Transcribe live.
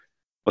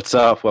What's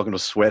up? Welcome to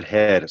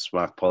Sweathead. It's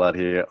Mark Pollard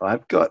here.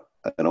 I've got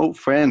an old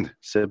friend,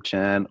 Seb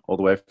Chan, all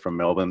the way from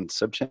Melbourne.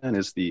 Seb Chan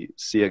is the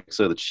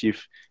CXO, the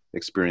Chief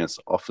Experience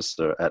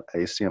Officer at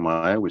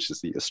ACMI, which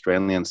is the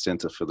Australian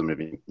Centre for the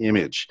Moving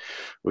Image.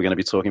 We're going to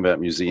be talking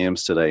about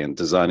museums today and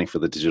designing for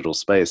the digital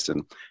space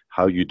and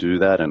how you do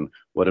that and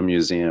what a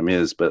museum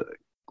is. But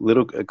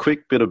a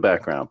quick bit of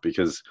background,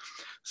 because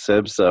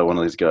Seb's one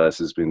of these guys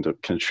who's been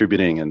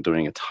contributing and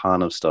doing a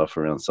ton of stuff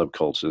around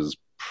subcultures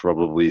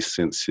probably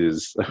since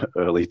his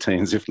early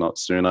teens, if not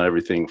sooner.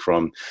 Everything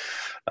from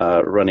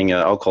running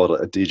I'll call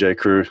it a DJ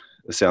crew,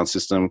 a sound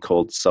system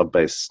called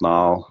Sub-Bass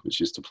Snarl, which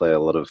used to play a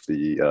lot of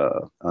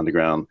the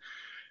underground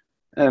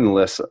and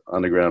less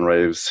underground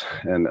raves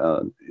and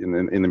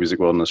in the music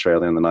world in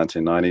Australia in the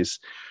 1990s,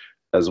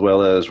 as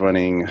well as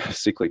running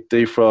Cyclic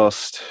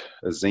Defrost,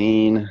 a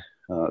zine,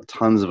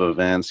 tons of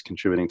events,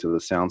 contributing to the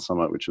Sound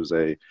Summit, which was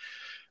a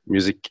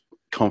music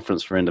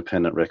conference for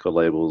independent record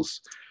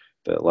labels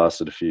that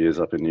lasted a few years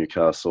up in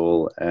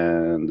Newcastle.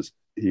 And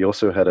he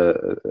also had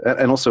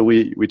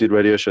we did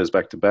radio shows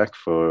back to back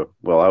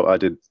I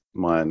did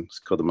mine. It's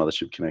called the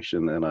Mothership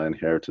Connection, and I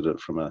inherited it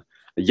from a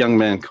young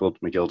man called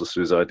Miguel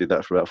D'Souza. I did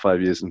that for about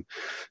 5 years, and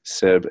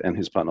Seb and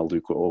his partner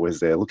Luke were always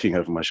there looking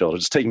over my shoulder,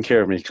 just taking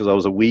care of me because I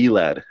was a wee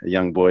lad, a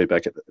young boy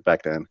back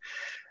then.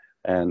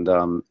 And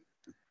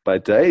by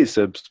day,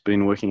 Seb's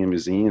been working in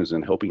museums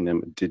and helping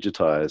them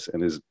digitize,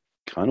 and is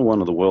kind of one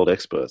of the world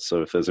experts.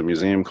 So if there's a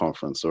museum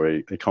conference or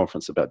a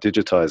conference about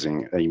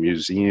digitizing a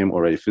museum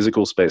or a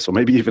physical space, or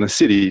maybe even a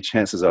city,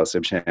 chances are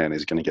Seb Chan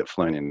is going to get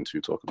flown in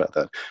to talk about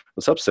that.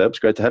 What's up, Seb? It's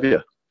great to have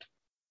you.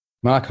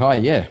 Mark, hi.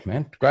 Yeah,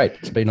 man. Great.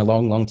 It's been a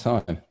long, long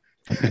time.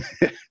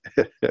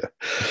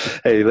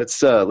 Hey, let's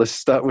start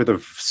with a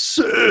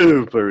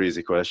super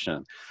easy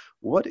question.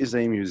 What is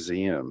a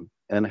museum,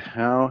 and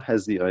how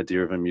has the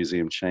idea of a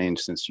museum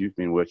changed since you've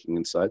been working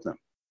inside them?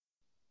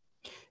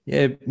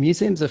 Yeah,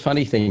 museums are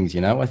funny things,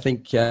 I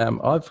think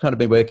I've kind of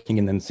been working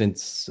in them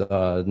since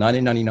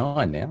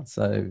 1999 now,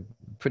 so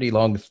pretty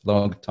long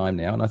time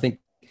now. And I think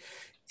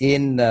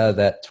in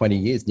that 20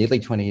 years, nearly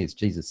 20 years,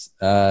 Jesus,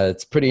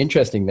 it's pretty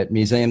interesting that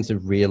museums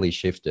have really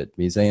shifted.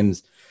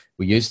 Museums,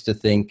 we used to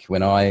think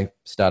when I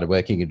started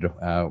working,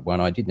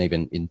 when I didn't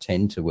even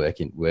intend to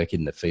work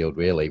in the field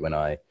really, when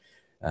I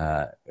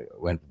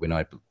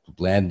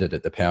landed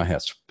at the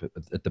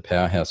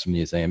Powerhouse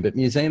Museum. But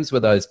museums were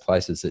those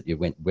places that you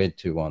went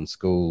to on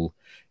school,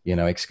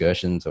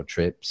 excursions or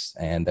trips,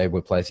 and they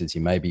were places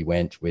you maybe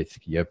went with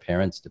your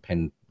parents,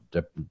 depending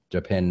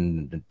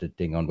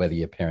on whether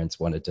your parents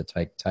wanted to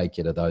take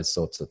you to those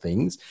sorts of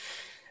things.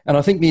 And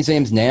I think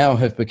museums now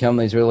have become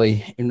these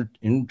really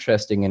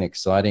interesting and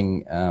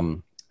exciting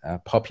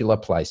popular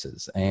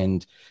places.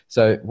 And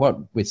so what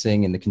we're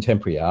seeing in the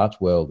contemporary art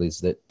world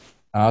is that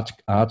art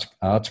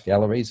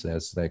galleries,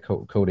 as they're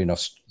called in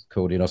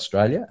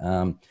Australia,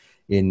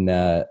 in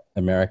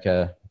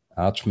America,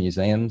 art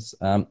museums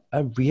are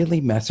really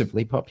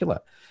massively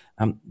popular.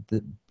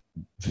 The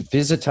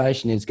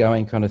visitation is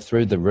going kind of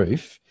through the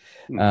roof,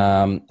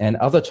 and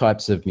other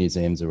types of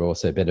museums are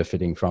also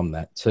benefiting from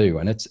that too.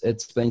 And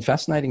it's been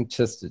fascinating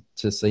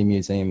to see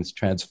museums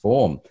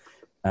transform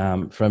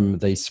from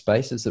these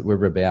spaces that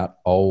were about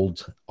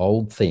old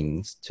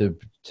things to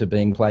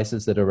being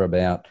places that are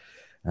about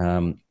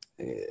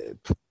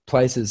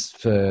places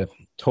for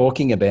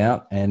talking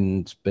about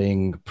and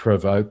being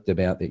provoked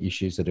about the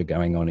issues that are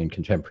going on in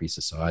contemporary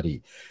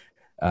society,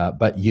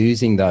 but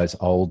using those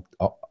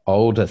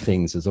older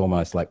things as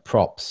almost like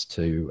props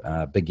to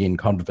begin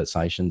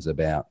conversations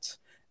about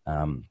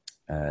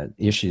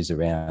issues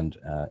around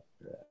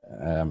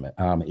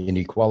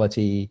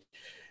inequality,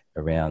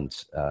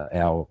 around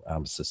our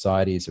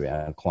societies,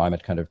 around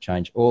climate kind of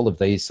change, all of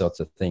these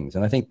sorts of things.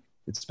 And I think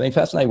it's been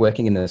fascinating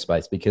working in this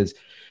space because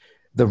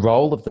the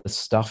role of the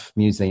stuff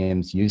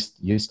museums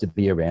used to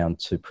be around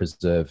to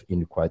preserve,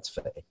 in quotes,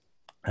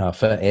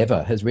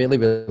 forever has really,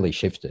 really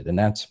shifted. And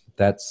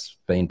that's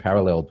been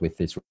paralleled with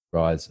this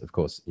rise, of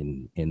course,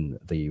 in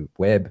the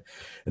web,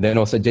 and then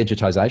also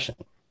digitization.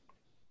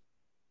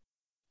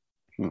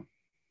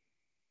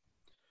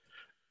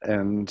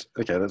 And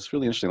okay, that's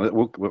really interesting. I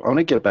want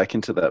to get back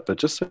into that, but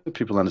just so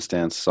people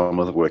understand some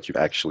of the work you've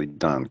actually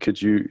done,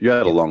 you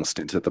had a long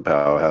stint at the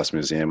Powerhouse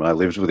Museum. I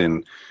lived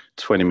within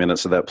 20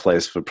 minutes of that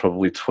place for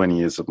probably 20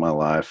 years of my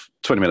life,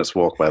 20 minutes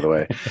walk, by the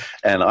way.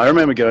 And I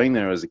remember going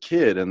there as a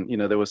kid, and,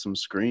 there were some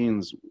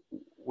screens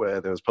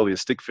where there was probably a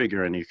stick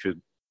figure and you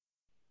could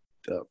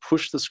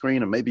push the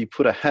screen and maybe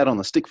put a hat on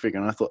the stick figure.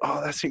 And I thought, oh,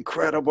 that's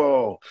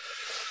incredible.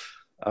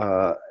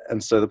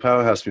 And so the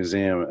Powerhouse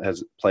Museum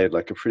has played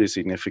like a pretty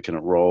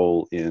significant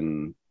role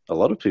in a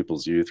lot of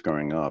people's youth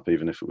growing up,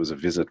 even if it was a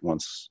visit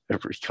once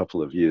every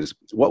couple of years.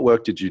 What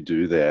work did you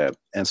do there?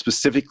 And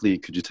specifically,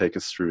 could you take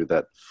us through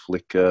that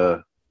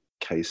Flickr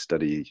case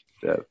study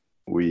that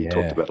we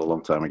talked about a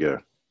long time ago?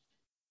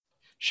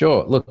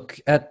 Sure. Look,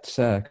 at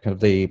kind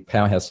of the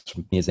Powerhouse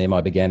Museum,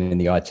 I began in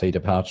the IT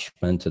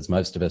department, as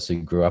most of us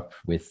who grew up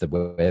with the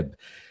web.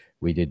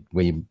 We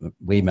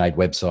made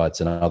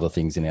websites and other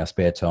things in our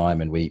spare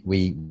time, and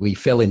we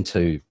fell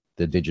into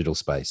the digital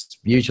space,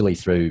 usually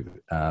through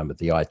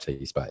the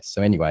IT space.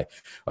 So anyway,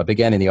 I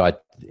began in the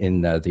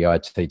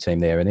IT team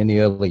there, and in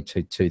the early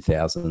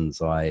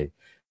 2000s, I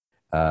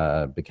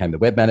became the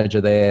web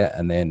manager there,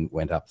 and then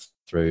went up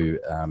through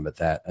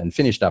that and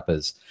finished up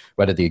as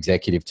one of the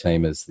executive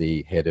team as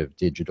the head of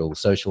digital,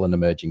 social and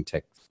emerging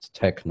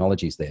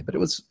technologies there. But it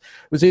was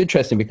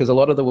interesting because a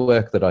lot of the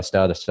work that I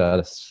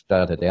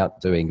started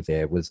out doing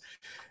there was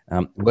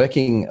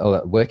working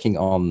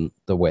on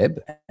the web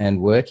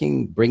and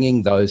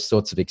bringing those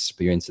sorts of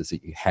experiences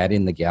that you had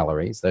in the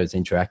galleries, those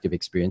interactive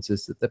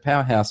experiences that the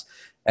Powerhouse,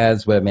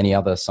 as were many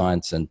other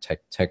science and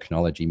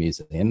technology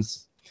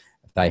museums,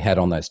 they had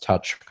on those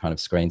touch kind of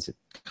screens that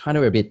kind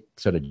of were a bit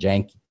sort of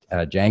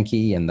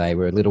janky, and they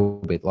were a little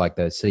bit like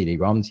those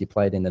CD-ROMs you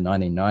played in the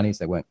 1990s.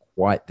 They weren't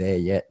quite there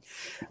yet.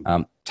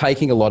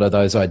 Taking a lot of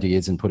those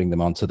ideas and putting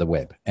them onto the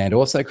web, and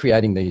also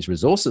creating these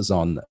resources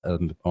on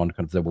kind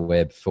of the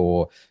web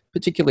for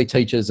particularly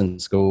teachers and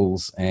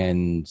schools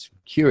and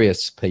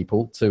curious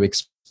people to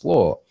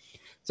explore.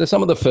 So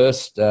some of the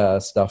first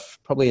stuff,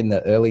 probably in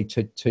the early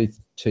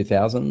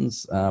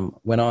 2000s,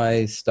 when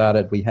I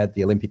started, we had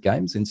the Olympic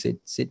Games in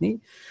Sydney,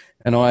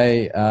 and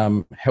I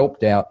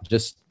helped out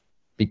just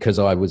because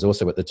I was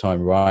also at the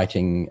time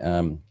writing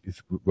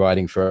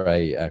for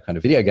a kind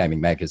of video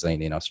gaming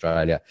magazine in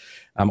Australia.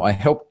 I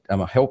helped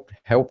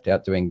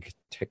out doing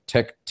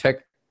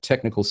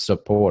technical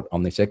support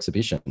on this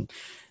exhibition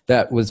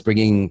that was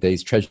bringing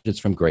these treasures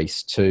from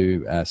Greece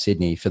to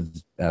Sydney for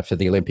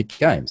the Olympic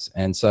Games.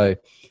 And so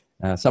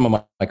some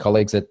of my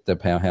colleagues at the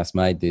Powerhouse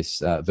made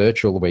this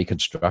virtual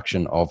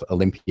reconstruction of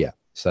Olympia.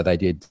 So they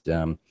did,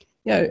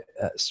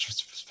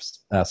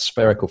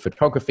 spherical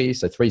photography,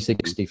 so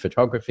 360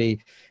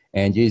 photography,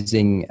 and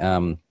using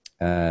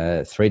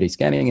 3D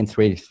scanning and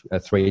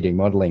 3D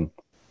modeling,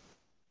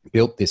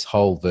 built this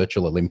whole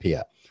virtual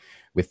Olympia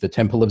with the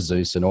Temple of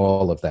Zeus and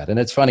all of that. And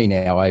it's funny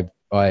now, I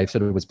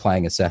sort of was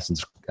playing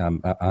Assassin's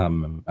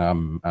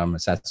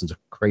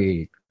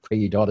Creed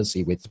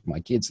Odyssey with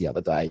my kids the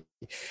other day,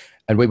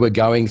 and we were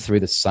going through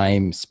the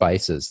same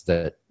spaces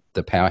that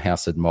the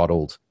Powerhouse had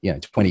modelled,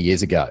 20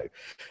 years ago,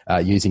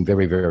 using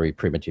very, very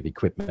primitive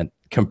equipment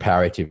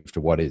comparative to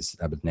what is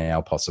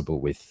now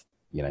possible with,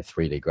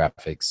 3D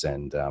graphics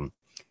and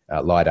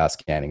LiDAR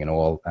scanning and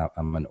all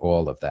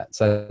of that.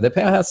 So the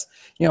Powerhouse,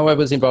 I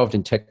was involved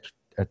in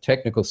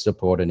technical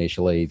support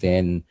initially,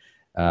 then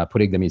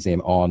putting the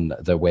museum on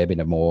the web in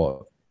a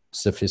more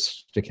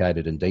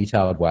sophisticated and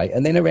detailed way.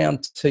 And then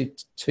around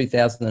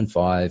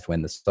 2005,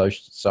 when the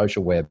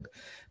social web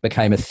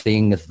became a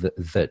thing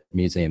that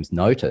museums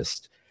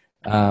noticed,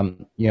 I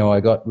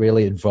got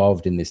really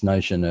involved in this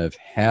notion of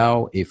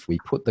how, if we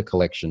put the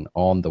collection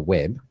on the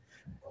web,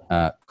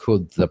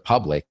 could the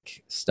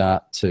public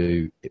start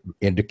to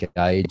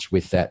engage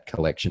with that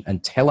collection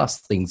and tell us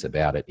things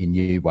about it in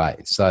new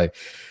ways. So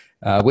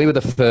we were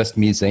the first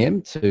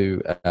museum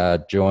to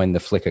join the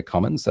Flickr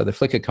Commons. So the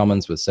Flickr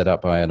Commons was set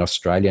up by an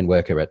Australian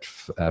worker at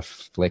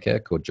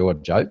Flickr called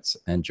George Oates,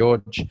 and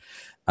George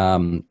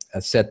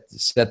set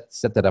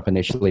that up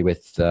initially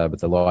with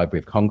the Library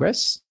of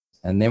Congress.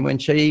 And then when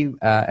she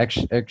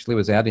actually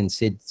was out in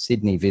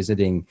Sydney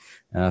visiting,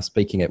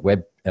 speaking at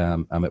Web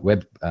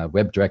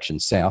Direction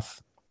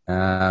South,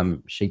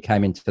 she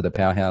came into the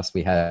Powerhouse.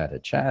 We had a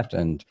chat,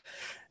 and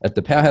at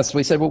the Powerhouse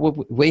we said,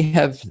 well, we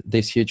have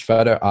this huge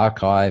photo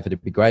archive.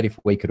 It'd be great if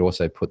we could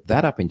also put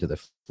that up into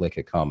the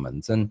Flickr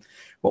Commons. And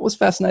what was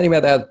fascinating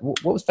about that,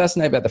 what was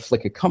fascinating about the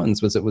Flickr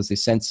Commons was it was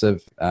this sense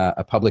of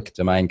a public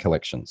domain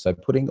collection. So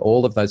putting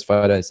all of those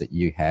photos that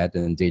you had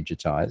and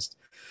digitized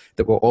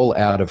that were all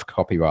out of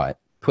copyright,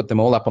 put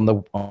them all up on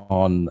the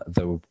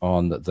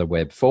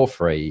web for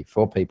free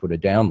for people to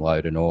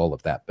download and all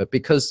of that. But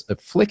because of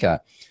Flickr,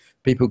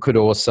 people could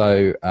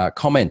also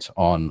comment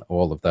on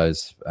all of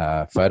those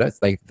photos.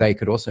 They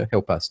could also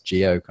help us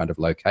geo kind of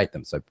locate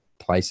them, so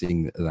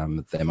placing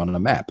them on a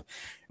map.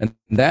 And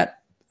that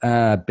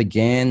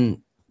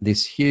began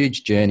this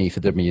huge journey for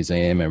the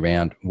museum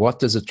around what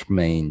does it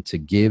mean to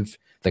give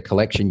the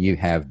collection you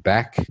have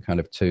back kind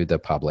of to the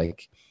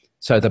public,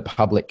 so the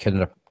public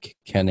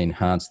can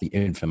enhance the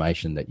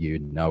information that you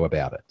know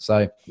about it.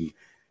 So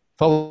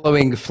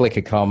following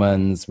Flickr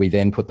Commons, we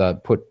then put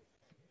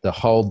the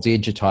whole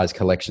digitized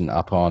collection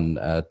up on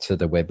to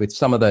the web with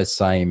some of those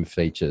same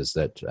features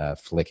that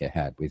Flickr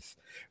had with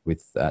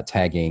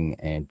tagging,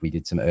 and we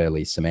did some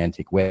early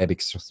semantic web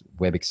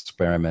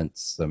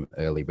experiments, some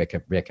early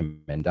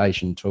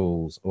recommendation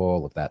tools,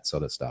 all of that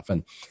sort of stuff.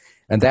 And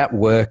that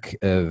work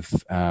of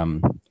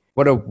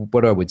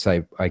what I would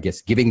say, I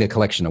guess, giving the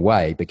collection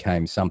away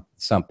became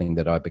something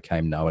that I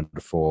became known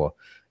for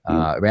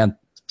around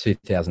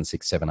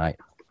 2006, 7, 8.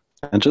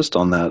 And just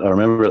on that, I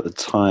remember at the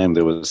time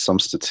there was some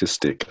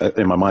statistic,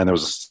 in my mind there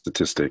was a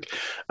statistic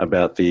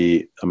about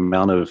the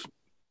amount of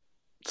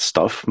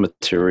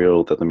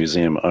material that the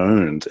museum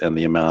owned and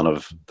the amount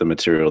of the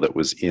material that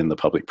was in the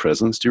public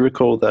presence. Do you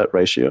recall that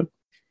ratio?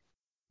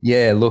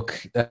 Yeah,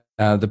 look,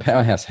 the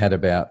Powerhouse had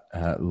about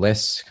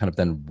less kind of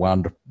than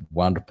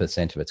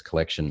 1% of its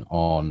collection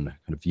on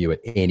kind of view at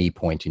any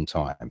point in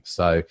time.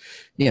 So,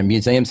 yeah,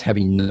 museums have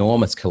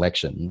enormous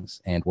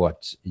collections, and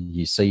what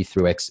you see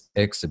through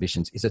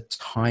exhibitions is a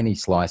tiny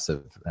slice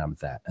of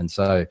that. And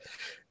so,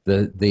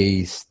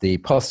 the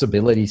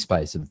possibility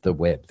space of the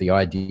web, the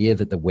idea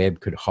that the web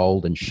could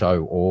hold and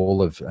show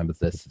all of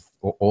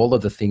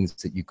the things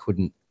that you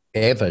couldn't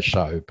ever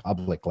show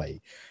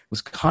publicly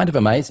was kind of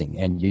amazing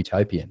and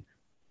utopian.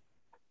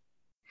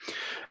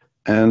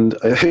 And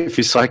if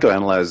you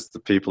psychoanalyze the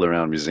people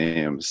around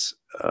museums,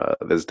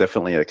 there's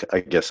definitely,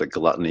 I guess, a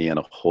gluttony and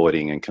a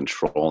hoarding and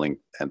controlling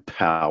and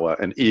power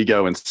and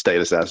ego and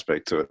status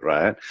aspect to it,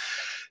 right?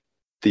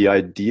 The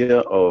idea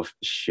of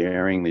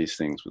sharing these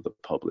things with the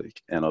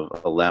public and of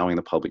allowing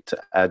the public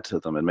to add to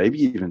them and maybe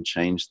even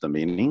change the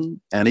meaning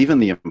and even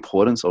the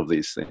importance of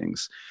these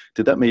things,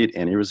 did that meet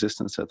any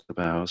resistance at the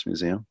Powerhouse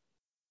Museum?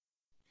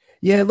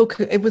 Yeah, look,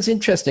 it was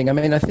interesting. I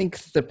mean, I think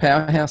the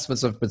Powerhouse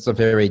was a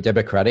very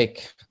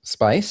democratic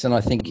space, and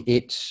I think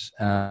it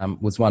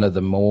was one of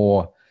the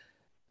more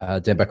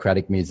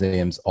democratic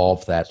museums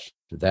of that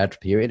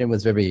period, and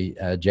was very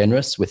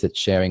generous with its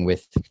sharing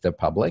with the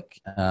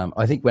public.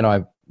 I think when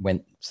I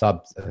went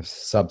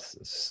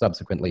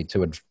subsequently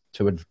to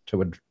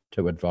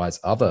advise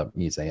other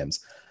museums,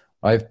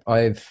 I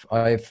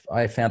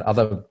found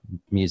other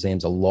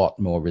museums a lot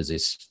more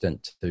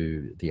resistant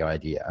to the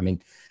idea. I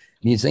mean,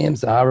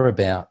 museums are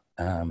about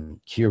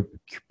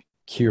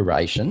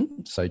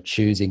curation, so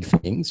choosing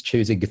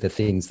the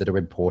things that are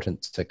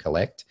important to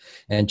collect,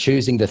 and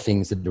choosing the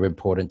things that are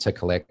important to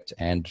collect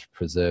and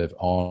preserve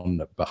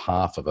on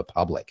behalf of a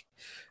public.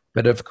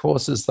 But of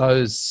course, as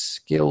those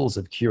skills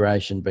of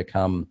curation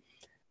become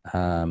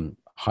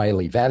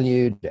highly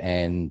valued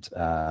and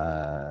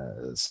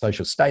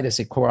social status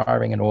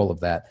acquiring and all of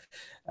that,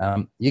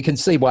 you can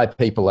see why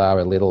people are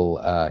a little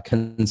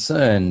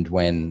concerned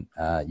when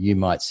you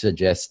might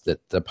suggest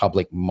that the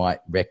public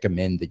might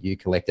recommend that you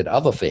collected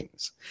other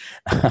things.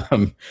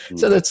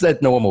 So that's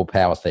that normal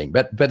power thing.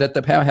 But at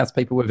the Powerhouse,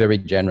 people were very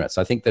generous.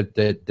 I think that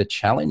the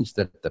challenge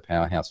that the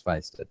Powerhouse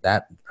faced at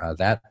that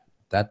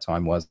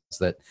time was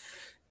that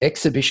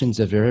exhibitions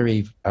are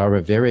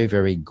a very,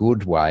 very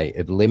good way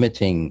of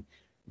limiting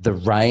the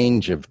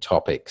range of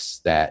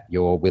topics that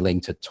you're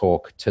willing to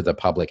talk to the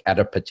public at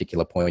a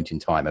particular point in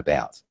time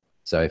about.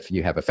 So if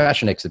you have a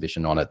fashion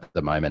exhibition on at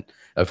the moment,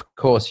 of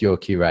course your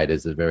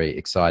curators are very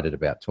excited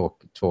about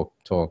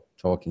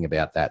talking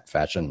about that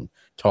fashion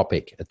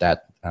topic at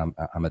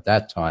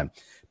that time,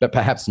 but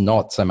perhaps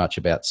not so much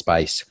about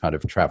space kind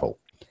of travel.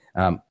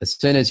 As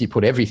soon as you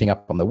put everything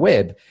up on the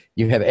web,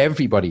 you have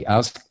everybody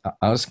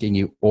asking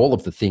you all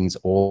of the things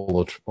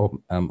all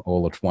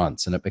at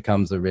once, and it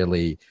becomes a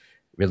really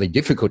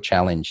difficult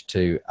challenge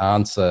to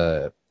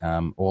answer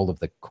all of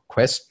the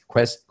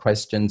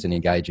questions and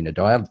engage in a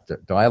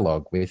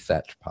dialogue with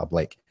that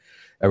public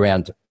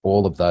around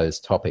all of those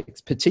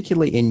topics,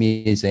 particularly in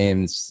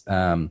museums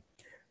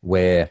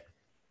where,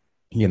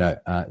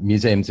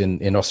 museums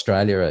in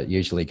Australia are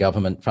usually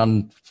government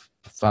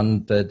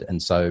funded,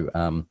 and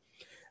so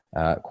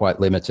quite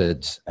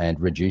limited,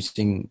 and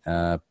reducing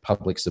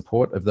public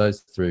support of those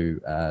through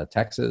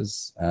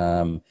taxes.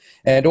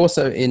 And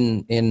also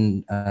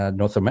in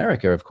North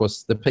America, of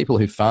course, the people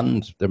who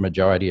fund the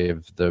majority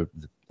of the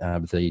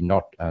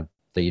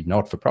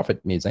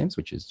not-for-profit museums,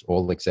 which is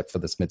all except for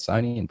the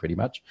Smithsonian pretty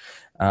much,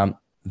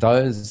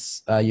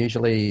 those are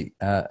usually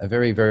a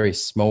very, very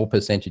small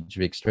percentage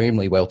of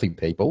extremely wealthy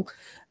people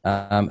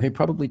who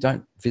probably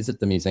don't visit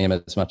the museum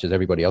as much as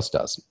everybody else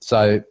does.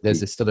 So there's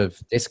this sort of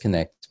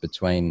disconnect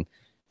between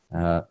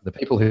the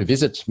people who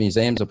visit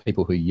museums or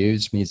people who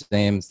use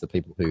museums, the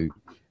people who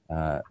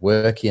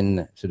work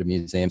in sort of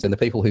museums, and the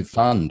people who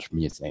fund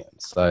museums.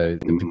 So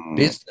the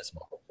business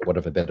model, for want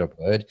of a better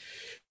word,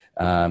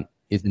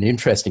 is an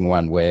interesting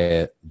one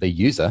where the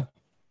user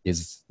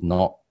is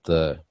not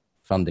the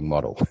funding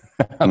model.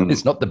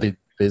 It's not the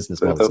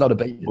business model. It's not a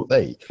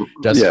B2B,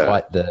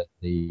 despite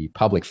the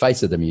public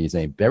face of the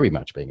museum very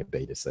much being a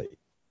B2C.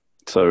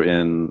 So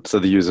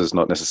the user is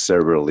not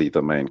necessarily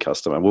the main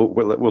customer.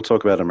 We'll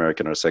talk about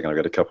America in a second. I've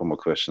got a couple more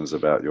questions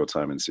about your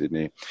time in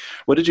Sydney.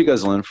 What did you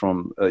guys learn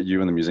from,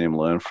 you and the museum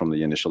learn from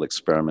the initial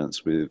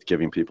experiments with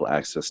giving people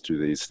access to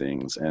these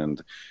things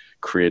and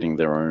creating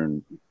their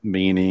own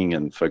meaning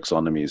and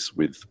folksonomies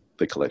with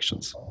the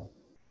collections?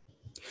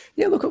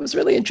 Yeah, look, it was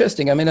really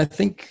interesting. I mean, I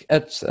think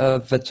at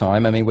the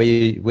time, I mean,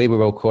 we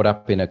were all caught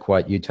up in a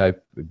quite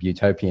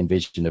utopian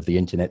vision of the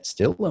internet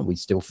still, and we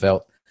still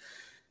felt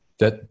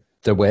that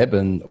the web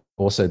and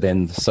also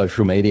then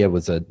social media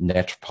was a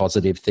net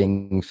positive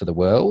thing for the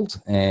world,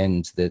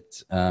 and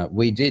that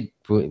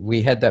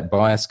we had that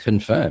bias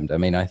confirmed. I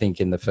mean, I think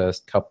in the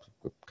first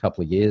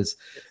couple of years,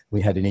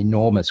 we had an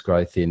enormous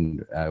growth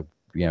in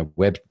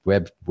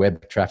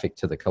web traffic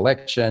to the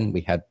collection.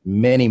 We had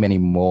many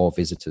more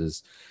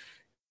visitors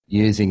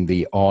using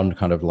the on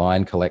kind of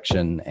line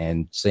collection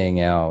and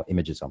seeing our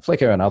images on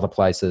Flickr and other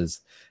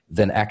places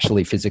than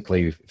actually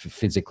physically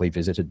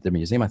visited the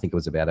museum. I think it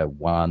was about a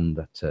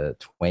 1 to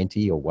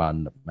 20 or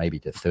 1 maybe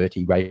to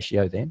 30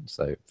 ratio then.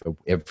 So for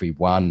every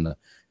one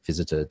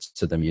visitor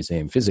to the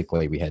museum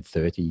physically, we had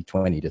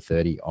 20 to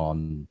 30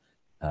 on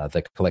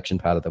the collection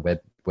part of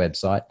the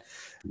website.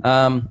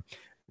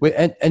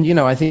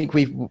 I think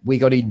we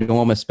got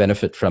enormous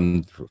benefit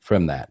from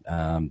that.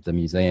 The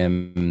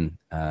museum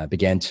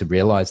began to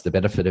realize the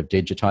benefit of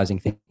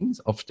digitizing things.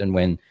 Often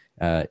when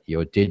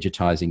you're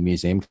digitizing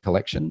museum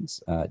collections,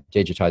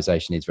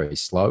 digitization is very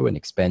slow and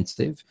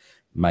expensive,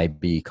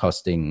 maybe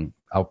costing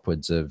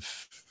upwards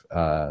of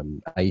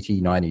 $80,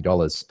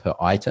 $90 per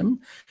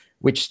item,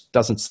 which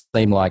doesn't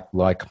seem like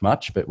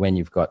much, but when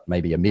you've got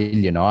maybe 1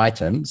 million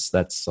items,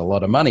 that's a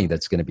lot of money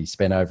that's going to be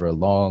spent over a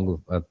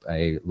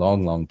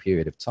long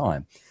period of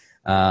time.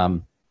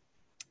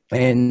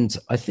 And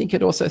I think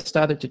it also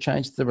started to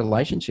change the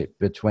relationship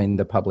between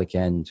the public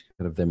and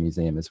kind of the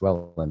museum as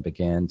well, and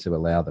began to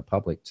allow the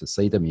public to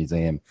see the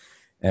museum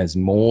as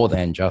more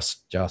than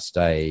just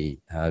a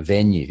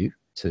venue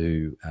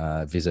to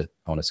visit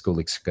on a school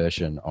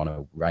excursion on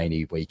a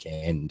rainy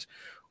weekend,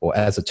 or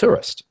as a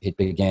tourist. It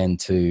began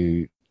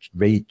to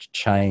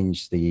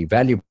change the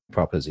value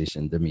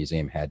proposition the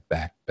museum had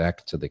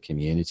back to the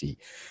community.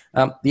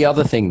 The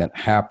other thing that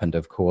happened,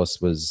 of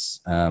course,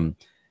 was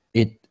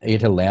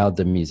it allowed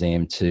the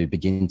museum to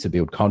begin to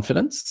build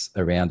confidence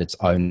around its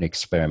own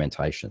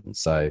experimentation.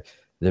 So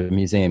the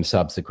museum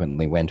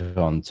subsequently went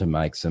on to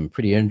make some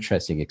pretty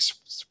interesting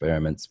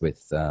experiments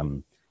with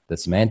the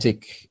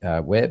semantic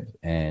web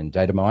and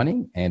data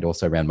mining, and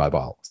also around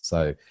mobile.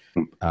 So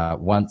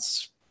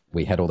once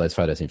we had all those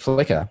photos in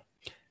Flickr,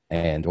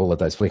 and all of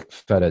those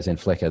photos in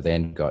Flickr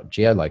then got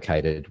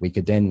geolocated, we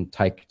could then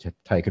take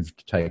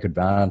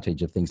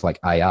advantage of things like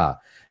AR.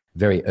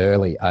 Very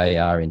early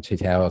AR in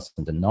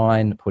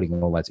 2009,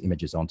 putting all those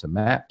images onto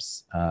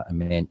maps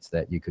meant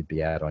that you could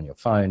be out on your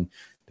phone.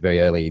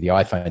 Very early, the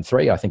iPhone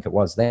 3, I think it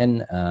was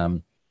then,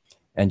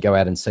 and go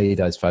out and see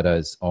those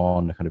photos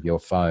on kind of your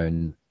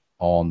phone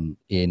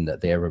in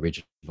their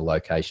original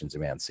locations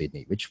around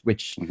Sydney, which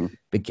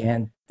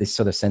began this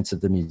sort of sense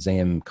of the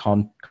museum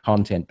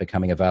content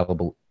becoming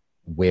available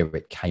where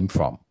it came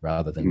from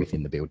rather than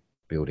within the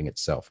building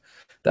itself.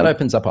 That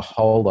opens up a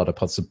whole lot of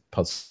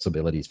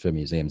possibilities for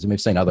museums, and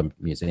we've seen other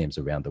museums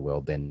around the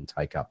world then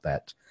take up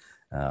that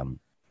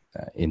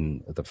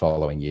in the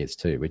following years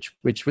too,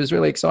 which was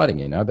really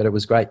exciting, but it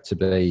was great to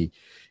be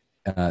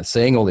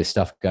seeing all this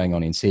stuff going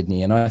on in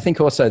Sydney. And I think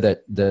also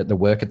that the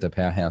work at the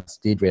Powerhouse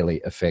did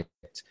really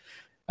affect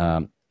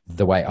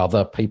the way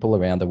other people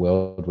around the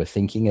world were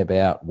thinking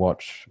about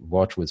what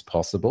was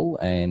possible.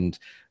 And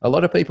a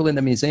lot of people in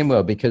the museum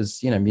world,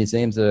 because,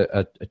 museums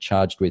are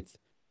charged with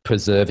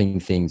preserving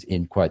things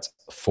in quotes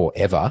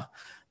forever,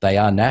 they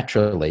are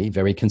naturally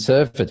very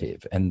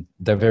conservative, and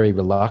they're very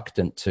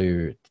reluctant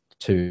to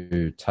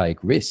take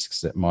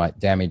risks that might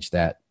damage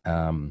that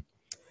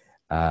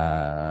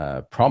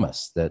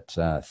promise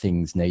that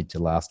things need to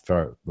last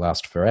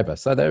forever.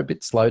 So they're a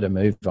bit slow to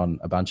move on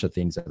a bunch of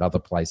things that other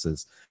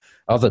places,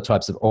 other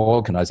types of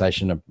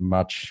organisation are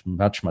much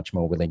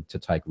more willing to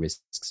take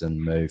risks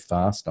and move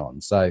fast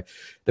on. So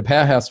the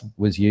Powerhouse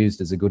was used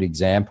as a good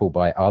example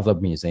by other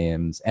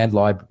museums and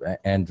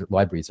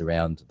libraries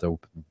around the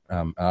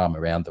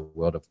around the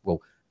world of,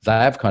 well,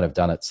 they've kind of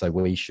done it, so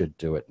we should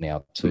do it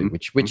now too,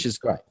 which is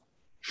great.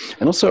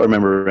 And also, I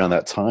remember around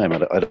that time,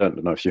 I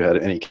don't know if you had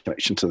any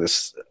connection to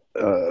this.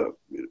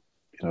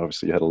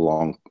 Obviously, you had a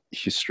long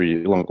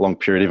history, long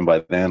period even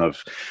by then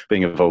of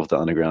being involved with the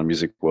underground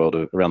music world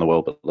around the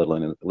world, but let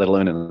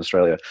alone in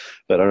Australia.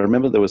 But I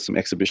remember there was some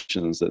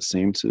exhibitions that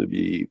seemed to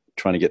be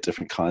trying to get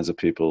different kinds of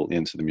people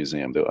into the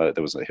museum. There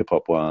was a hip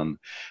hop one,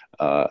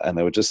 and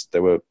they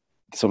were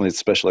some of these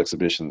special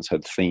exhibitions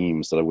had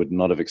themes that I would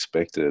not have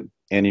expected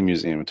any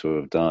museum to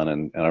have done.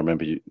 And I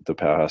remember the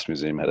Powerhouse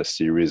Museum had a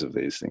series of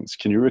these things.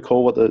 Can you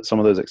recall what some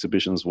of those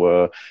exhibitions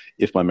were,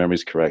 if my memory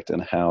is correct,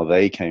 and how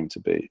they came to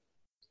be?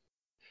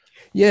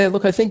 Yeah,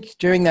 look, I think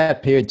during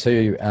that period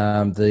too,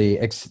 the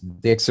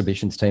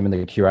exhibitions team and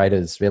the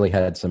curators really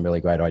had some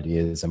really great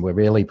ideas, and we're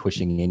really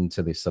pushing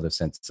into this sort of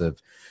sense of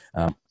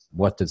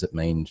what does it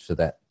mean for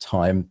that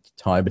time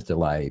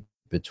delay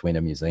between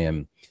a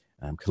museum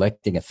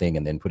collecting a thing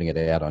and then putting it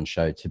out on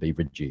show to be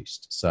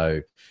reduced.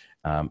 So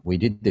we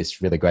did this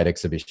really great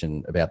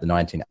exhibition about the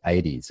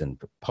 1980s and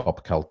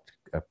pop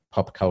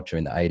culture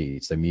in the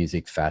 80s, so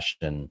music,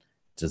 fashion,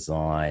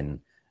 design,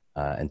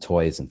 and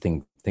toys and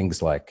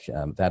things like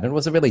that. And it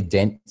was a really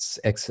dense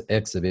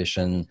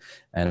exhibition,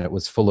 and it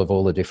was full of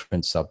all the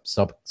different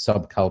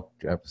subcultures.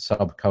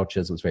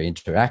 It was very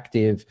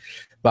interactive,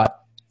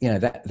 but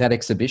that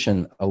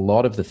exhibition, a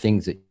lot of the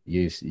things that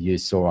you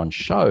saw on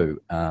show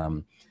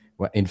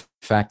were in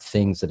fact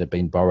things that had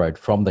been borrowed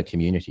from the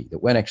community that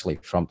weren't actually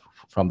from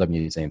the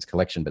museum's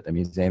collection, but the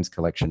museum's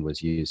collection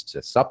was used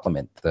to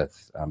supplement the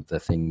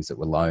things that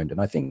were loaned.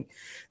 And I think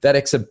that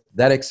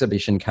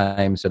exhibition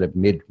came sort of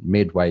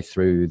midway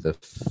through the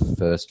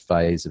first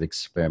phase of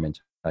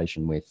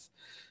experimentation with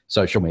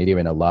social media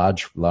in a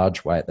large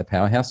way at the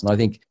Powerhouse. And I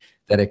think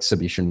that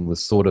exhibition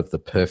was sort of the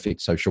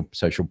perfect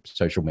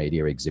social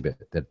media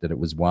exhibit. That it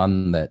was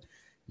one that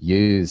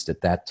used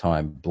at that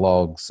time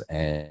blogs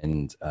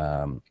and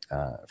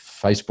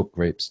Facebook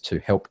groups to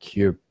help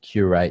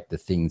curate the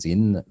things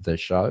in the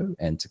show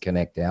and to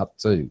connect out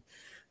to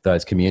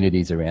those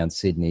communities around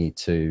Sydney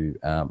to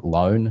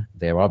loan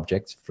their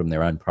objects from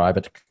their own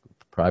private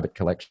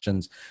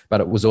collections.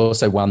 But it was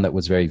also one that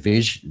was very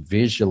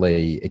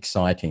visually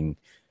exciting.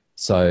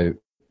 So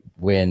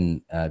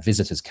when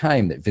visitors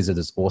came, that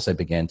visitors also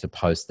began to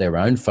post their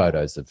own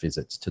photos of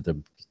visits to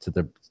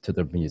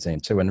the museum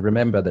too. And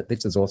remember that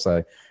this is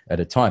also at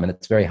a time, and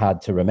it's very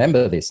hard to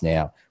remember this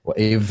now or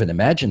even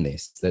imagine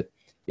this, that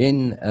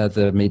in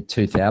the mid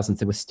 2000s,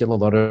 there were still a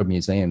lot of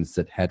museums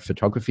that had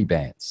photography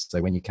bans.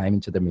 So when you came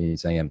into the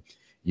museum,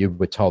 you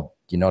were told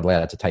you're not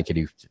allowed to take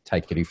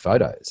any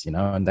photos, you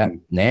know, and that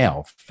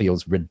now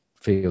feels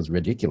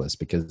ridiculous,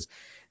 because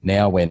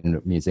now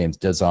when museums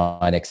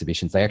design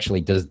exhibitions, they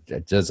actually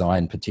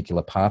design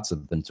particular parts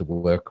of them to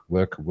work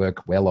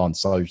well on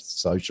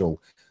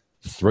social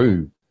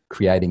through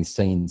creating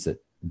scenes that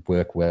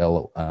work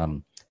well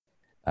on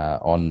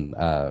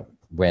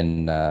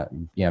when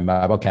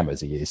mobile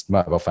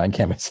phone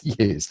cameras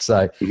are used.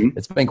 So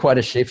it's been quite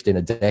a shift in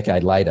a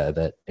decade later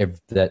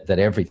that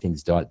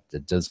everything's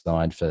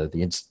designed for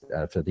the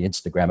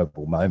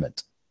Instagrammable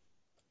moment.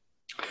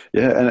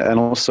 Yeah, and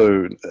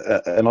also,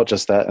 and not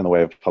just that in the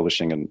way of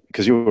publishing, and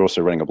because you were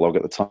also running a blog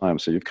at the time,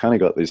 so you've kind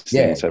of got these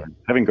things,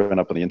 having grown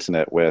up on the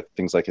internet, where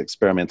things like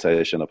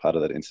experimentation are part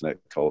of that internet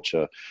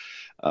culture,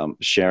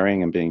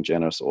 sharing and being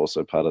generous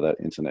also part of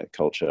that internet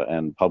culture,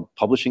 and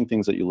publishing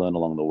things that you learn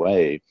along the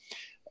way.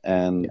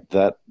 And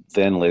that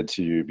then led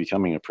to you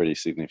becoming a pretty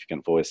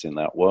significant voice in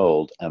that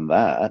world, and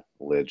that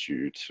led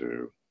you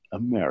to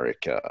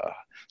America.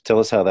 Tell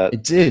us how that...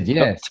 It did,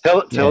 yeah.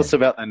 Tell us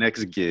about the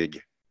next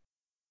gig.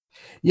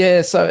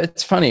 Yeah, so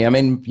it's funny. I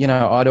mean, you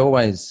know, I'd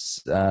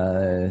always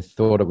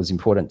thought it was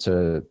important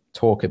to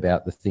talk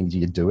about the things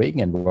you're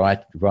doing and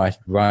write about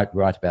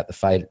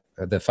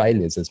the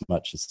failures as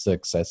much as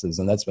successes,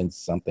 and that's been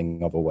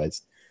something I've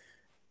always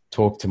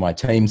talked to my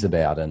teams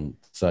about. And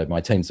so my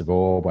teams have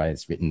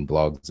always written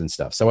blogs and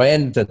stuff. So I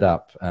ended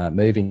up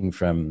moving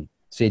from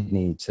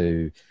Sydney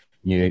to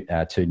New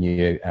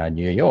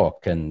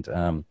York,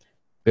 and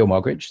Bill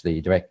Moggridge,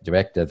 the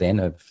director then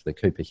of the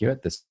Cooper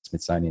Hewitt, the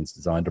Smithsonian's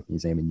Design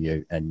Museum in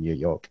New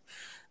York,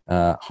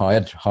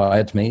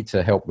 hired me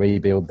to help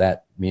rebuild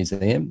that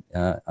museum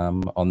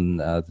on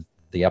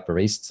the Upper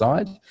East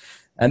Side.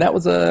 And that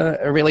was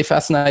a really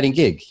fascinating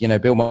gig. You know,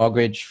 Bill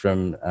Moggridge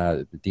from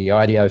the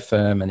IDEO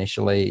firm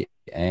initially,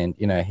 and,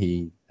 you know,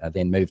 he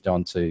then moved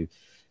on to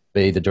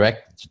be the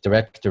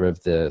director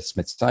of the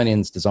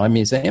Smithsonian's Design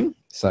Museum.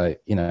 So,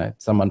 you know,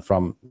 someone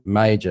from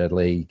major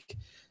league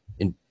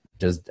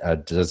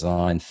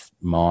design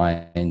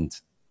mind,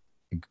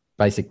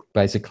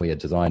 basically a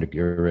design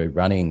guru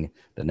running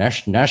the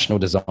National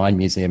Design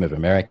Museum of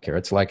America.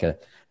 It's like an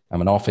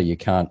offer you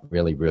can't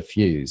really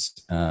refuse.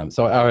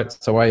 So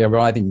I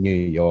arrive in New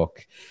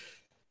York,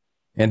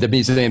 and the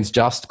museum's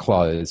just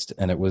closed,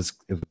 and it was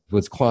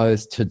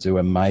closed to do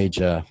a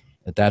major,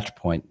 at that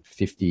point,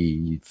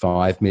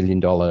 $55 million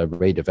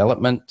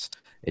redevelopment.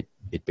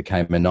 It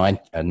became a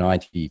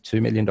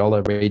 $92 million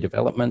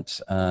redevelopment.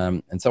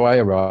 And so I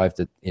arrived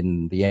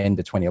in the end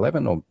of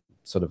 2011, or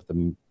sort of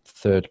the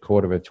third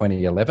quarter of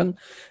 2011.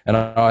 And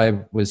I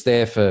was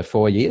there for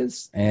 4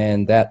 years,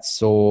 and that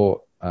saw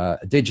a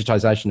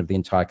digitization of the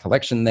entire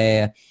collection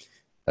there,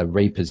 a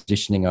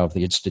repositioning of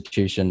the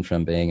institution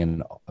from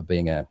being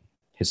a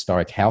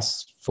historic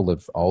house full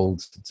of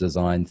old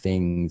design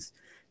things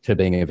to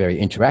being a very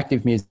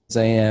interactive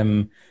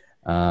museum.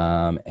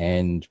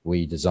 And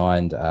we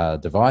designed a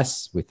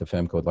device with a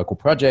firm called Local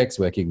Projects,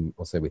 working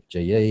also with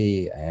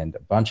GE and a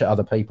bunch of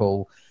other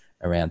people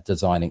around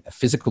designing a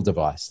physical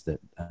device that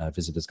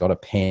visitors got, a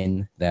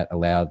pen that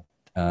allowed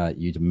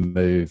you to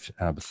move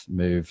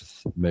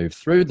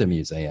through the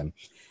museum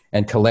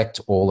and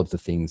collect all of the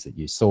things that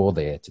you saw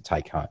there to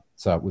take home.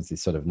 So it was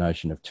this sort of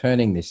notion of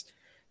turning this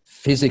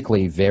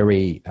physically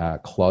very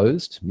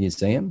closed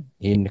museum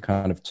in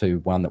kind of to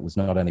one that was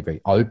not only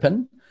very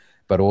open,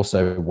 but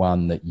also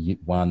one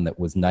that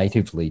was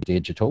natively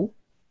digital,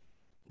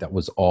 that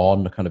was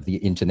on kind of the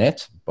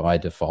internet by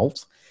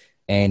default.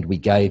 And we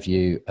gave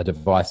you a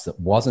device that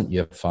wasn't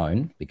your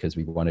phone, because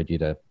we wanted you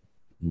to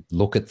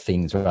look at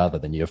things rather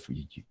than your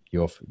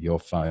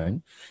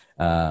phone,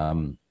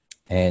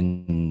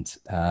 and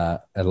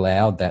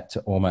allowed that to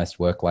almost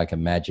work like a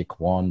magic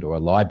wand or a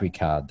library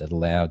card that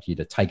allowed you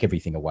to take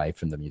everything away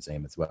from the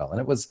museum as well. And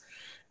it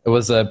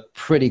was a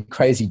pretty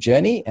crazy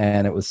journey,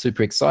 and it was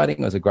super exciting.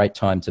 It was a great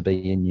time to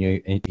be in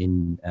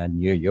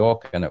New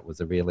York, and it was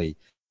a really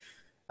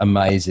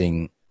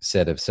amazing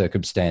set of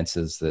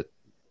circumstances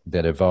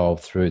that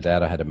evolved through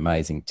that. I had an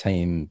amazing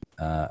team.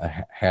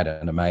 I had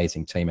an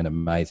amazing team and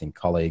amazing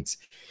colleagues.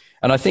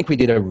 And I think we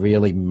did a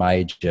really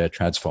major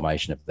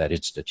transformation of that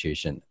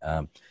institution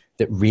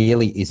that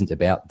really isn't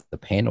about the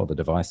pen or the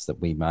device that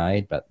we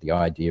made, but the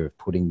idea of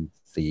putting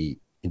the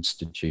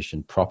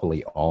institution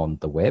properly on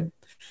the web.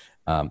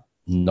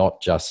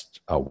 not just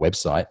a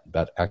website,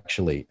 but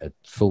actually a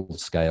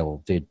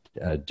full-scale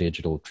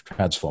digital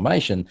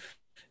transformation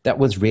that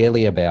was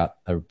really about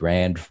a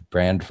brand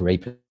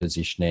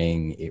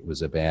repositioning. It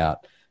was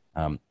about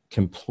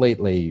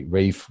completely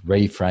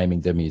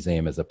reframing the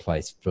museum as a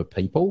place for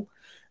people,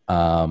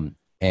 and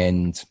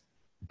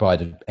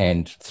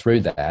through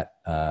that,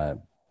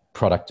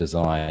 product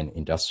design,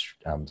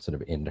 sort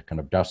of in kind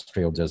of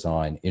industrial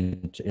design,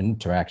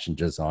 interaction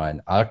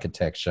design,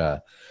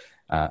 architecture,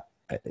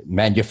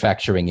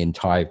 manufacturing in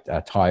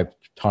Taiwan,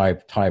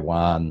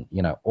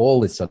 all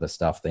this sort of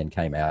stuff then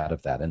came out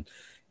of that. And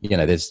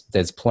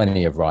there's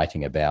plenty of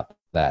writing about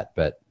that,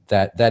 but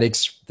that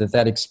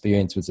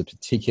experience was a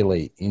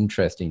particularly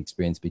interesting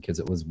experience because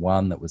it was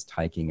one that was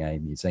taking a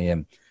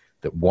museum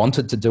that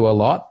wanted to do a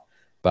lot,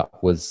 but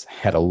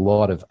had a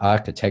lot of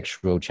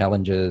architectural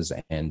challenges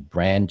and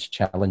brand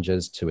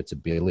challenges to its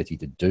ability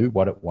to do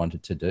what it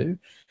wanted to do,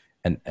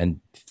 and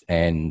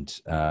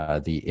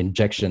the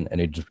injection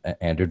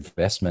and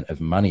investment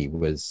of money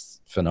was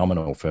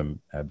phenomenal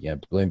from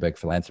Bloomberg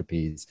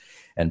Philanthropies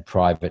and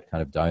private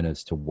kind of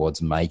donors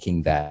towards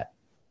making that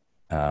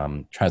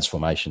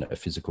transformation a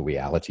physical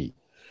reality.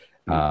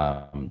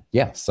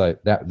 So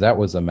that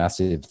was a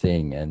massive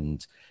thing,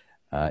 and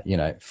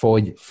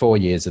 4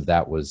 years of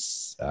that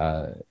was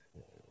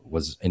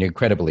an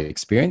incredible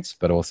experience,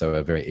 but also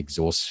a very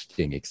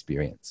exhausting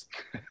experience.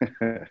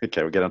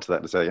 Okay, we'll get onto that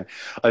in a second.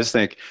 I just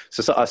think,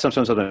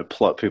 sometimes I don't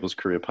plot people's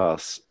career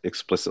paths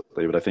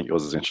explicitly, but I think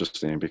yours is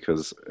interesting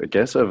because I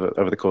guess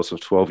over the course of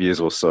 12 years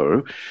or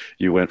so,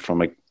 you went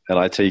from an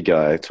IT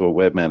guy to a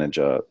web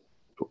manager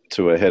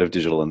to a head of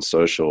digital and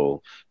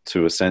social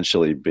to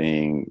essentially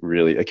being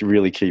really a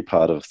really key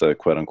part of the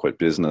quote unquote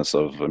business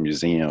of a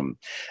museum.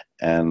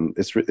 And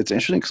it's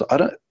interesting because I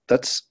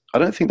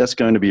don't think that's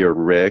going to be a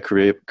rare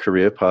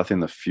career path in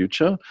the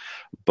future,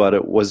 but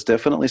it was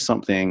definitely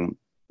something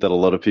that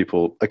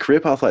a career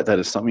path like that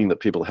is something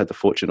that people had the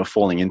fortune of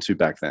falling into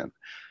back then.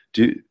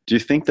 Do you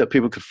think that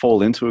people could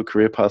fall into a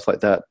career path like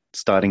that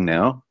starting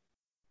now?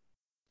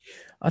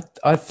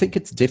 I think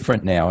it's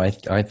different now.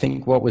 I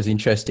think what was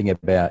interesting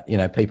about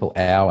people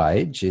our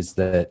age is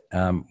that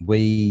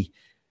we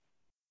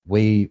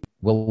were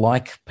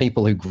like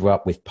people who grew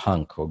up with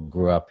punk or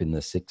grew up in the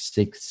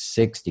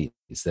 60s.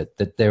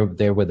 That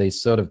there were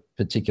these sort of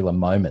particular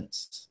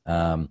moments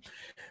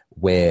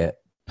where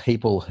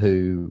people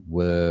who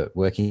were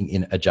working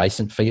in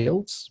adjacent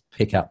fields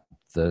pick up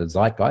the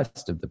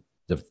zeitgeist of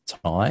the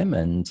time,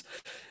 and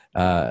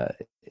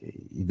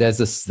there's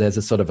a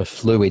sort of a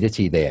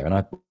fluidity there. And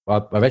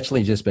I've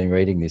actually just been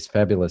reading this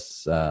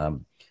fabulous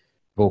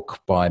book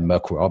by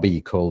Mark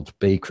Robbie called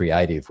Be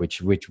Creative,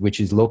 which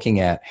is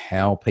looking at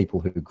how people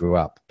who grew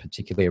up,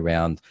 particularly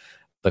around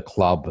the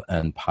club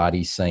and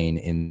party scene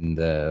in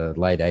the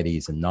late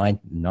 80s and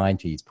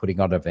 90s,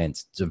 putting on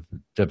events,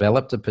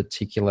 developed a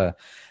particular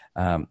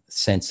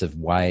sense of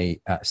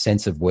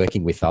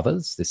working with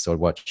others, this sort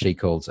of what she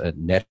calls a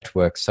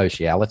network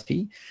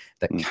sociality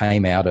that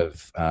came out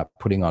of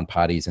putting on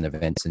parties and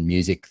events and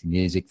music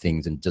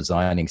things and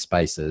designing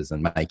spaces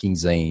and making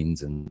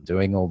zines and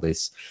doing all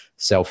this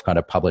kind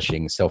of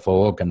publishing,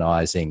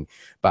 self-organizing,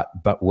 but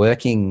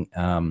working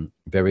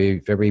very,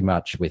 very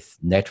much with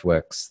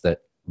networks that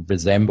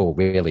resemble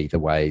really the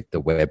way the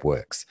web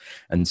works.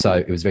 And so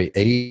it was very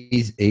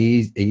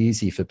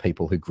easy for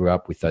people who grew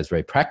up with those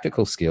very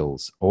practical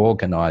skills,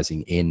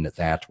 organizing in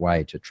that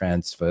way, to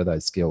transfer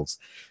those skills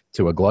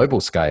to a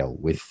global scale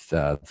with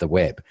the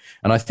web.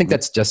 And I think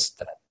that's just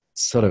that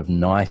sort of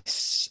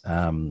nice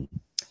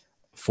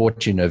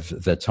fortune of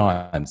the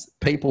times.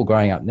 People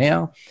growing up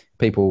now,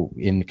 people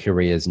in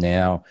careers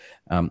now,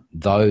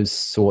 those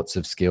sorts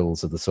of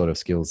skills are the sort of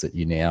skills that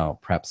you now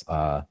perhaps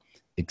are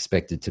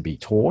expected to be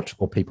taught,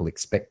 or people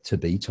expect to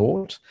be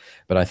taught.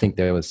 But I think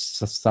there was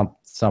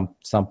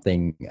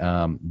something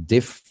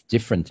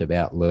different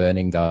about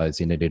learning those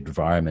in an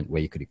environment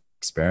where you could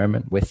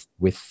experiment with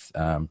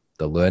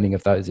the learning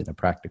of those in a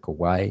practical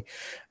way,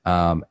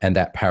 and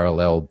that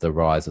paralleled the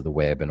rise of the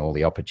web and all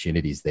the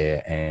opportunities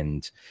there,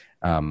 and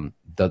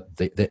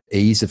the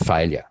ease of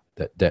failure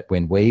that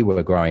when we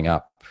were growing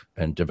up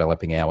and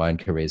developing our own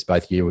careers,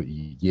 both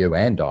you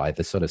and I,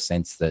 the sort of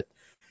sense that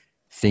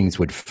things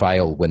would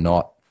fail were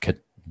not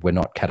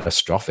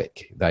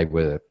catastrophic. They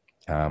were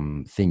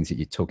things that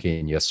you took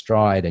in your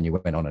stride and you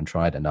went on and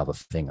tried another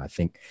thing. I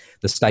think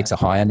the stakes are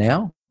higher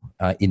now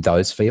in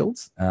those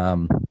fields.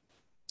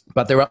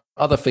 But there are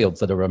other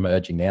fields that are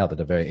emerging now that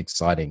are very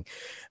exciting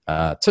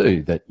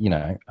too. That,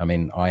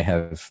 I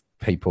have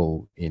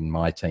people in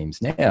my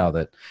teams now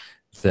that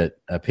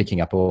are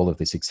picking up all of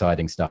this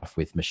exciting stuff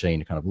with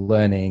machine kind of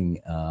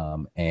learning,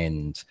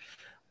 and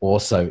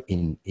also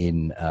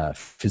in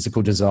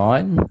physical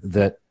design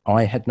that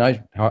I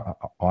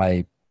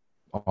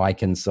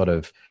can sort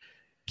of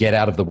get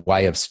out of the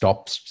way of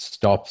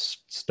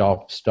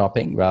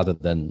stopping rather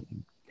than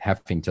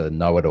having to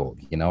know it all.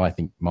 I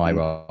think my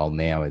role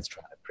now is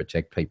trying to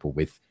protect people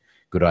with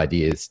good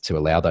ideas to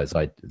allow those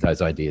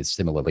ideas.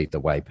 Similarly, the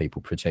way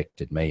people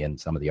protected me and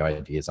some of the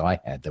ideas I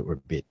had that were a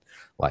bit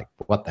like,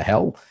 what the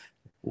hell?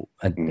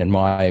 And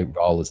my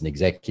role as an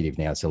executive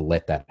now is to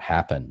let that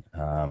happen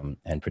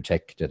and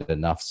protect it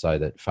enough so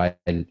that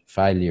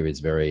failure is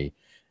very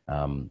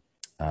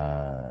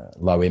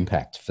low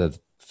impact for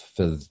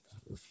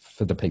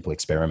the people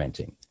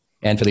experimenting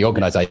and for the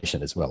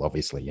organization as well,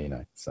 obviously, you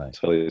know. So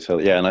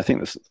totally. Yeah, and I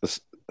think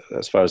this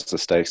as far as the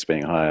stakes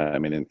being higher, I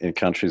mean, in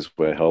countries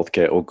where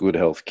healthcare or good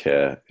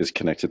healthcare is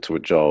connected to a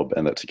job,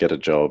 and that to get a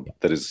job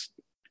that is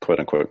quote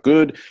unquote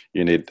good,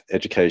 you need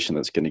education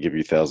that's going to give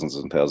you thousands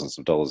and thousands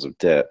of dollars of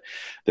debt.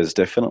 There's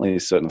definitely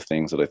certain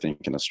things that I think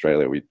in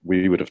Australia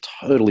we would have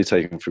totally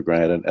taken for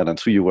granted. And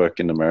until you work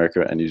in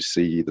America and you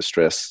see the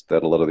stress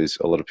that a lot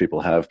of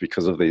people have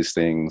because of these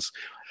things,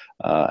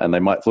 and they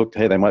might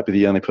be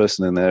the only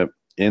person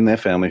in their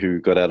family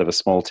who got out of a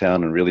small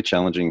town and really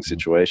challenging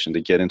situation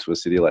to get into a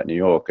city like New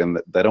York, and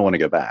they don't want to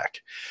go back.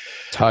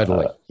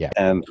 Totally.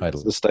 And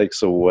totally. The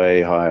stakes are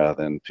way higher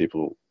than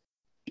people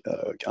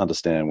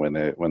understand when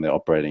they're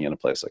operating in a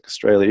place like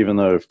Australia, even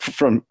though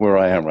from where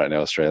I am right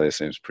now, Australia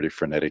seems pretty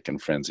frenetic and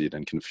frenzied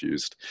and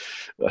confused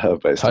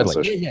based on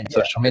social.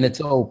 I mean, it's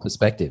all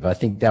perspective. I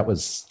think that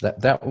was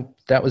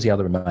the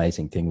other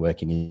amazing thing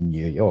working in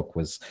New York,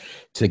 was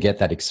to get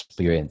that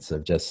experience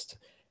of just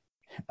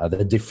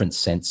the different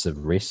sense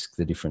of risk,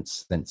 the different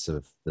sense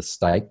of the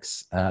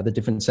stakes, the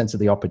different sense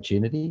of the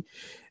opportunity,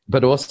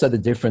 but also the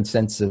different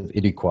sense of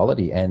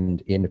inequality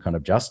and in kind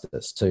of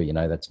justice too. You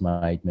know, that's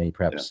made me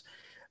perhaps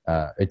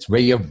it's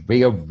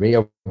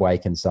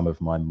reawakened some of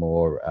my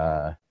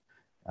more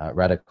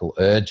radical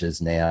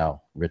urges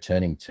now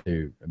returning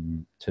to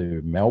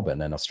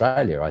Melbourne and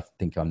Australia. I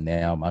think I'm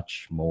now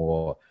much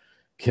more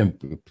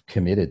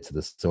committed to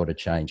the sort of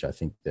change I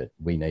think that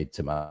we need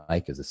to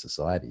make as a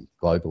society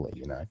globally,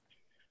 you know.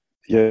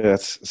 Yeah,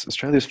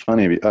 Australia's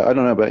funny. I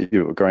don't know about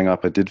you. Growing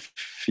up, I did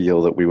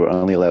feel that we were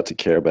only allowed to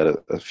care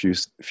about a few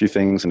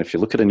things. And if you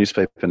look at a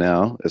newspaper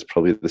now, it's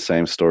probably the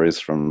same stories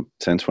from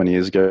 10, 20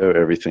 years ago,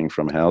 everything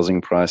from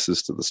housing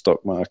prices to the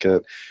stock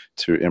market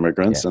to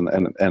immigrants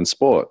and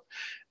sport.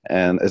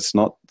 And it's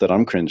not that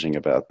I'm cringing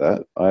about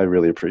that. I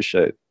really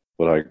appreciate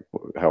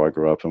how I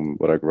grew up and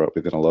what I grew up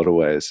with in a lot of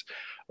ways.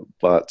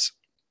 But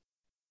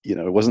you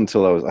know, it wasn't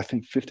until I was, I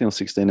think, 15 or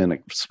 16 in a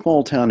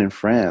small town in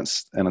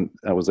France. And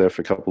I was there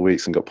for a couple of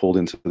weeks and got pulled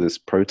into this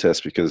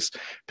protest because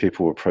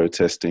people were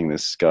protesting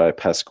this guy,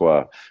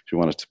 Pasqua, who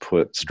wanted to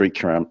put street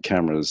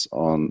cameras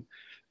on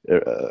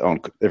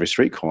every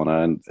street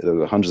corner. And there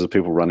were hundreds of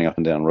people running up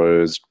and down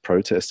roads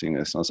protesting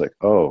this. And I was like,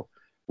 oh,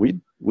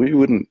 we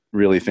wouldn't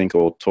really think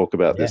or talk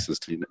about this as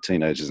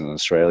teenagers in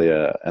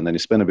Australia. And then you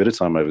spend a bit of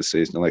time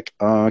overseas and you're like,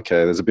 oh,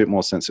 okay, there's a bit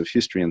more sense of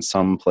history in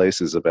some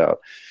places about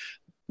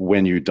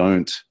when you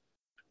don't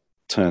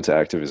turn to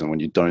activism,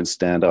 when you don't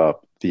stand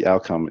up, the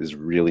outcome is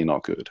really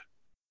not good.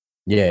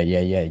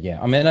 Yeah.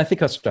 I mean, I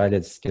think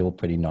Australia's still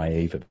pretty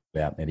naive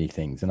about many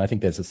things. And I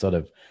think there's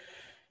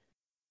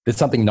there's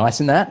something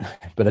nice in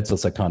that, but it's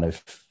also kind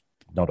of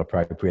not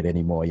appropriate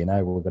anymore. You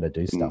know, we've got to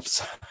do stuff.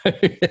 So,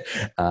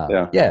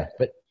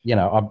 but you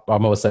know,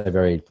 I'm also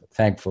very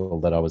thankful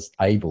that I was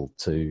able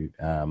to,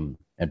 and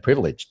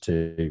privileged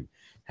to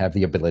have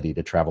the ability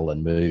to travel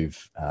and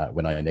move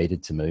when I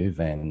needed to move,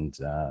 and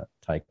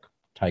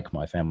take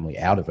my family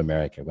out of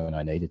America when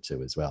I needed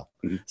to as well.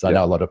 So I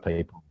know a lot of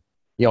people.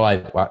 You know,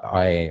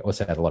 I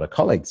also had a lot of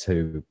colleagues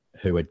who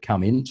had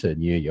come into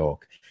New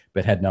York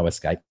but had no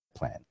escape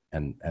plan,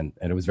 and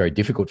it was very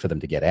difficult for them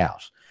to get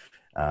out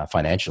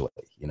financially.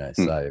 You know,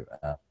 so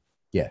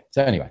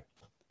So anyway,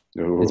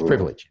 it's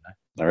privilege. You know.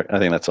 All right. I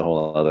think that's a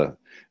whole other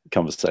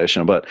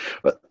conversation, but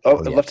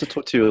I'd love to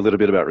talk to you a little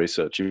bit about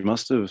research. You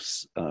must have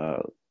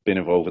been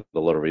involved with a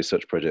lot of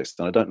research projects,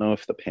 and I don't know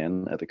if the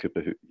pen at the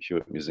Cooper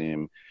Hewitt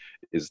Museum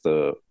is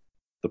the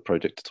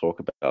project to talk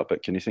about,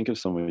 but can you think of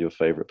some of your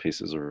favorite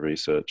pieces of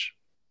research?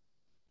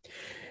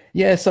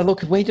 Yeah, so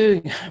look, we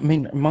do, I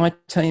mean, my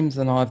teams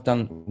and I've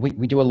done,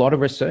 we do a lot of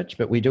research,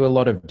 but we do a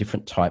lot of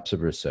different types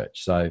of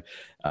research. So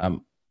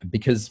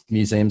because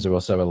museums are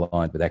also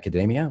aligned with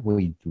academia,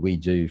 we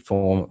do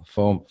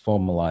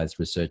formalized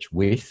research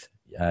with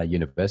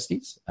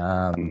universities,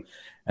 and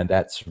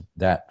that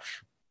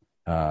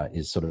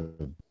is sort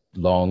of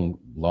long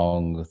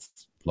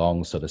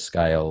sort of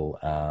scale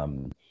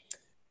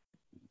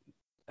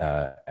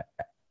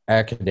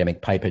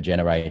academic paper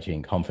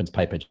generating, conference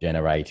paper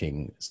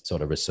generating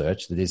sort of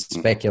research that is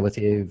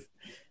speculative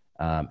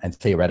and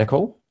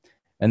theoretical.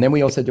 And then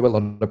we also do a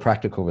lot of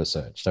practical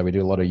research. So we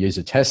do a lot of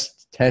user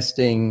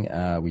testing.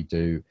 We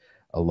do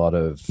a lot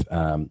of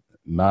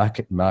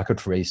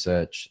market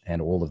research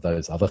and all of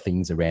those other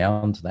things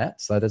around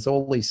that. So there's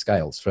all these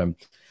scales from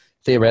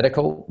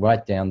theoretical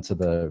right down to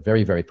the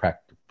very, very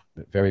practical,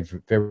 very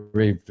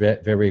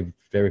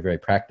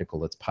practical.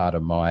 That's part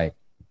of my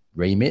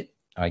remit,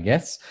 I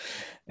guess.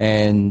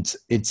 And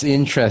it's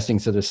interesting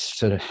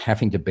sort of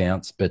having to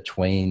bounce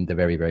between the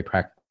very, very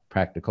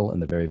practical and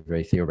the very,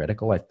 very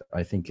theoretical.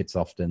 I think it's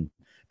often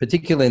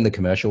particularly in the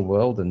commercial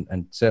world,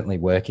 and certainly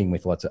working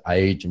with lots of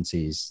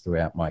agencies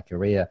throughout my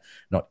career,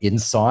 not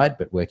inside,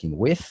 but working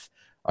with,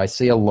 I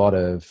see a lot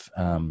of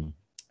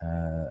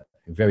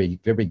very,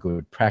 very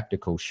good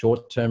practical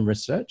short-term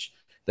research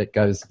that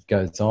goes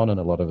on,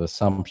 and a lot of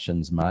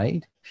assumptions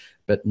made,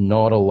 but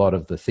not a lot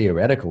of the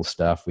theoretical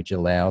stuff which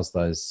allows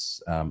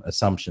those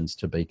assumptions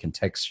to be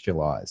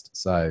contextualized.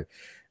 So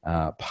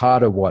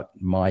part of what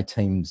my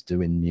teams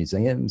do in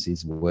museums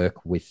is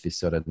work with this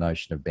sort of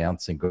notion of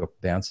bouncing up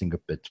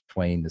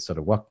between the sort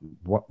of what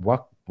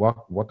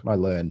can I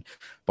learn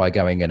by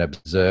going and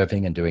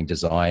observing and doing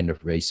design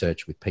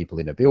research with people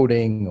in a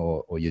building,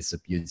 or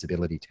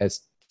usability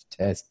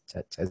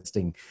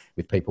testing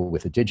with people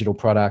with a digital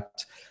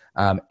product,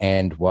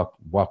 and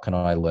what can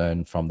I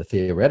learn from the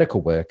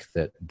theoretical work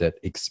that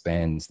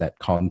expands that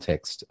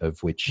context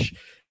of which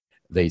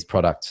these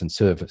products and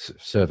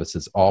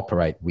services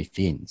operate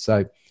within.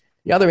 So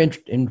the other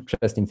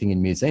interesting thing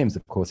in museums,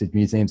 of course, is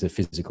museums are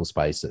physical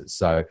spaces.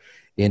 So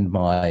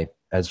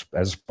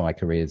as my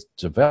career's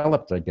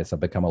developed, I guess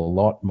I've become a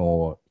lot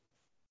more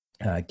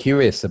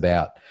curious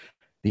about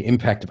the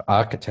impact of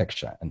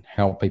architecture and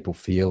how people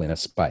feel in a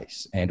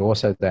space, and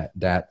also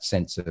that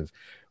sense of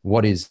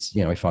what is,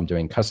 if I'm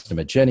doing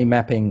customer journey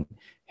mapping,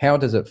 how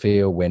does it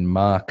feel when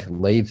Mark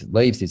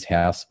leaves his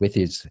house with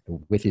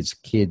his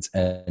kids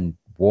and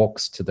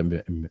walks to the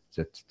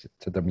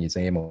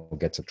museum, or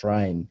gets a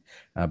train,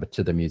 but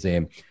to the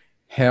museum?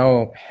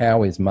 How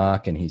is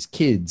Mark and his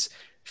kids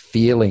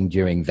feeling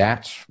during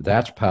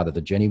that part of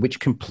the journey, which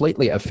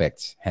completely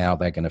affects how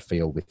they're going to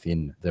feel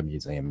within the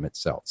museum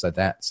itself. So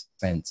that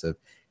sense of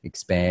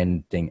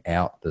expanding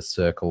out the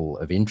circle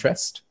of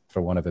interest,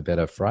 for want of a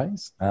better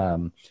phrase,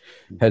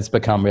 has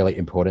become really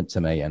important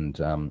to me.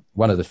 And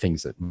one of the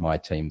things that my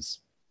teams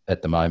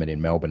at the moment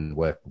in Melbourne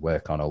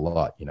work on a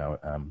lot,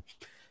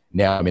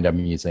 now I'm in a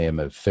museum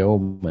of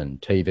film and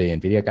TV and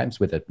video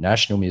games with a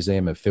National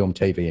Museum of Film,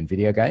 TV and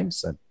Video Games.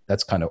 So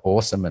that's kind of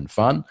awesome and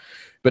fun.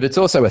 But it's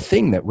also a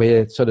thing that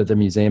we're sort of the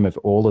museum of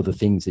all of the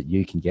things that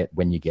you can get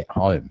when you get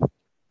home.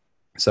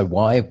 So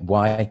why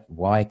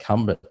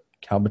come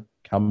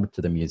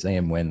to the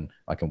museum when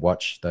I can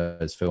watch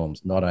those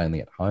films not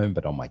only at home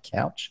but on my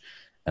couch,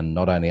 and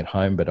not only at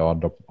home but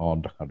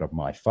on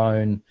my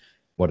phone?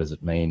 What does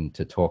it mean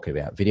to talk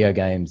about video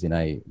games in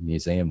a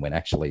museum when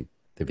actually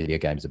the video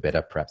games are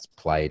better perhaps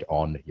played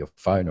on your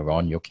phone or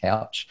on your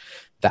couch?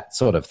 That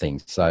sort of thing.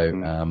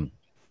 So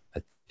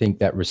I think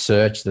that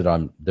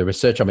the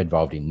research I'm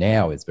involved in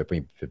now is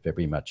very,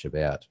 very much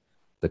about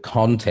the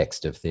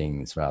context of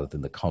things rather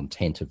than the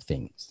content of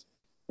things.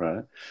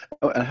 Right.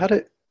 Oh, and how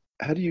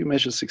do you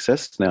measure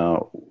success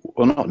now?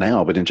 Well, not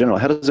now, but in general,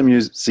 how does a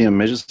museum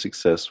measure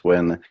success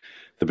when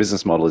the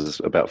business model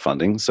is about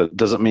funding? So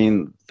does it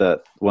mean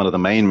that one of the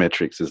main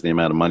metrics is the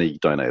amount of money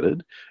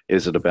donated?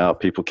 Is it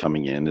about people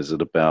coming in? Is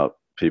it about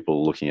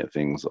people looking at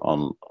things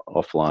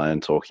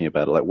offline, talking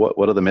about it? Like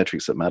what are the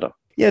metrics that matter?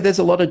 Yeah, there's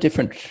a lot of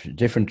different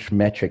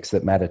metrics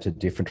that matter to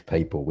different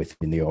people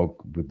within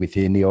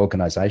the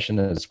organization,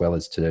 as well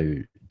as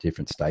to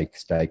different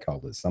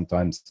stakeholders.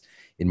 Sometimes,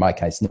 in my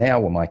case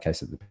now, or my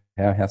case at the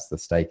Powerhouse, the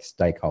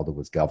stakeholder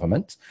was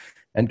government,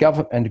 and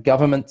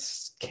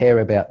governments care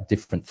about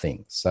different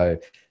things. So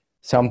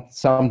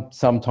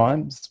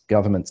sometimes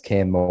governments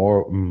care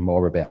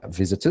more about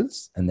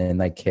visitors, and then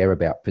they care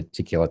about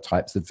particular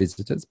types of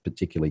visitors,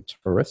 particularly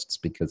tourists,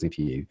 because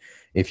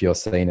if you're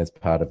seen as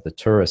part of the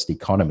tourist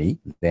economy,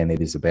 then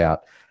it is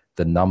about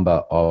the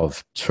number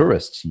of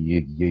tourists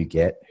you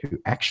get who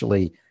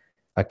actually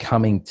are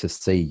coming to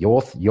see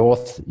your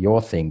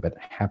thing, but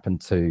happen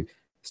to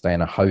stay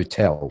in a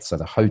hotel. So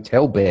the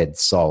hotel bed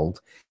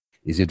sold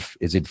is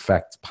in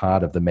fact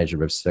part of the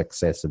measure of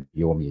success of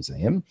your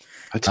museum.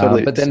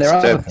 But then there are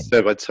other things.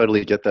 I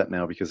totally get that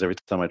now, because every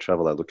time I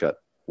travel, I look up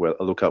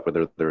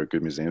whether there are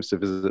good museums to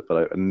visit,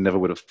 but I never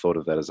would have thought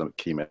of that as a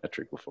key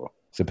metric before.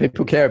 So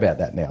people care about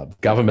that now.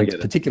 Governments,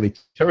 particularly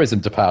tourism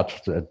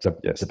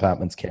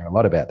departments, care a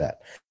lot about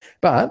that.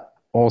 But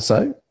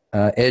also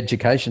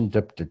education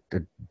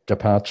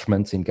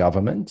departments in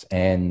government,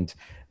 and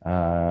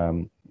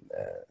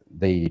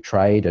the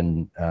trade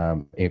and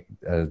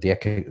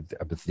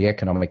the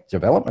economic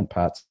development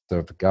parts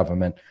of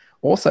government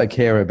also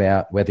care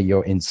about whether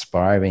you're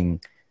inspiring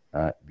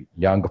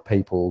younger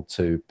people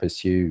to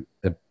pursue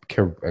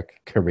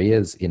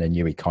careers in a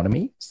new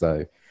economy.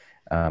 So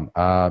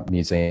are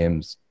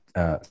museums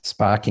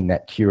sparking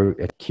that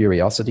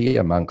curiosity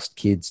amongst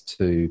kids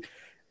to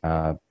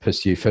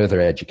pursue further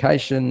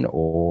education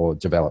or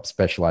develop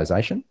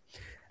specialization?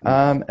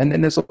 And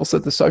then there's also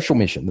the social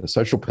mission, the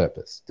social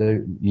purpose.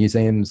 The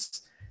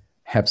museums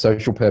have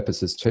social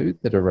purposes too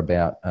that are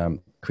about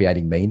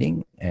creating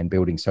meaning and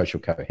building social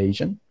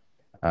cohesion.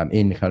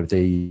 In kind of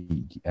the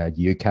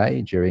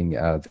UK during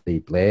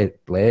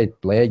the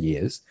Blair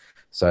years,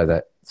 so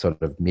that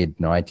sort of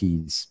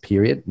mid-90s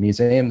period,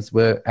 museums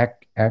were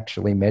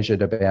actually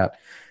measured about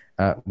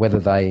whether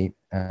they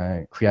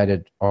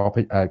created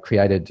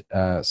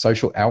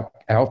social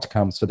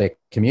outcomes for their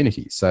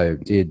communities. So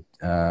did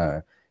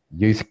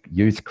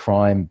youth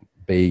crime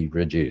be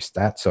reduced,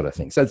 that sort of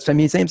thing. So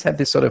museums have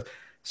this sort of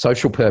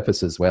social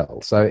purpose as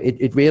well. So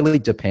it really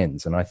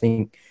depends. And I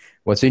think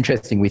what's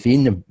interesting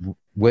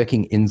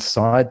working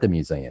inside the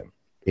museum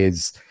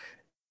is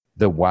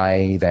the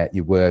way that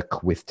you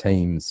work with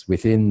teams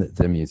within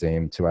the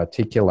museum to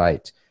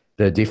articulate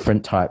the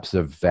different types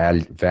of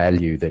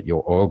value that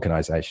your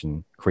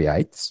organisation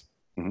creates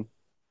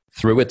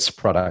through its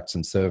products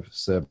and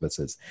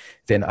services,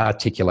 then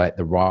articulate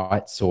the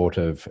right sort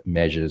of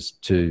measures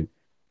to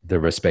the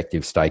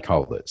respective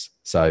stakeholders.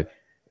 So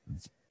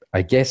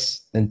I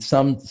guess, and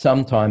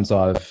sometimes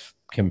I've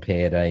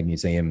compared a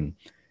museum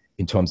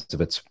in terms of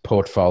its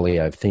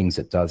portfolio of things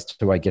it does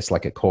to, I guess,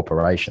 like a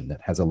corporation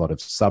that has a lot of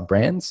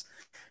sub-brands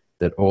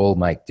that all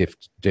make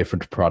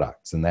different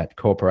products. And that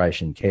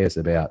corporation cares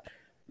about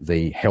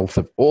the health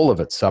of all of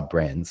its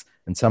sub-brands.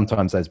 And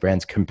sometimes those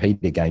brands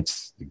compete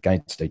against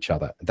each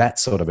other.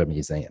 That's sort of a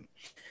museum.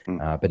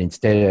 But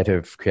instead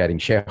of creating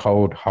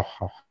shareholder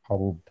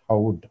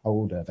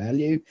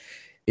value,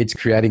 it's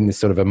creating this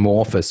sort of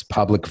amorphous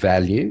public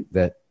value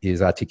that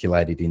is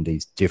articulated in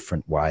these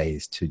different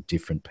ways to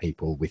different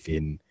people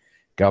within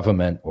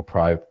government or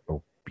private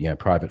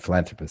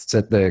philanthropists.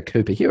 At the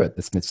Cooper Hewitt,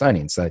 the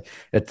Smithsonian. So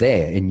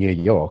there in New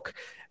York,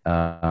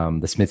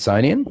 the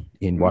Smithsonian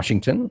in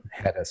Washington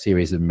had a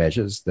series of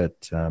measures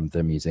that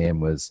the museum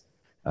was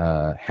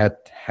had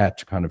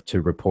kind of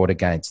to report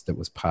against, that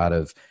was part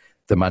of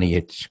the money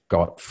it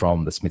got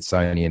from the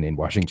Smithsonian in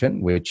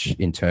Washington, which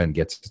in turn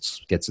gets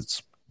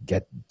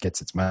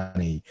its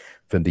money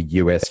from the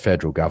US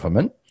federal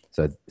government.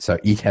 So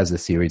it has a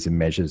series of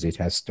measures it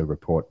has to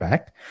report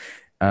back.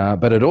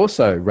 But it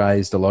also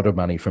raised a lot of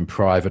money from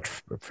private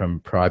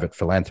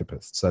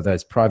philanthropists. So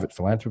those private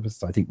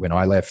philanthropists, I think when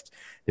I left,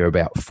 there were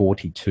about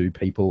 42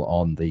 people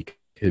on the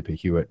Cooper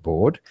Hewitt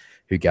board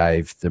who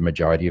gave the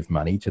majority of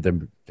money to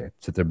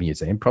the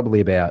museum. Probably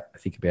about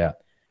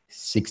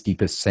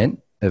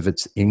 60% of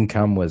its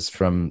income was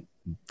from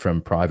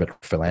private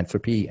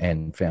philanthropy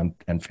and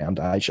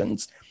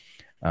foundations.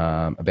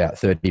 About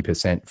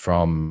 30%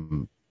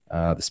 from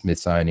the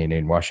Smithsonian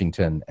in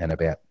Washington, and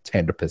about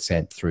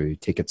 10% through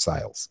ticket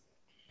sales.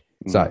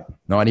 So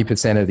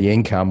 90% of the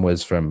income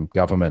was from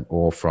government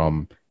or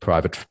from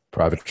private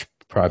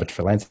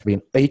philanthropy.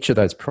 And each of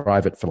those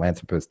private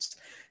philanthropists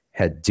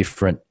had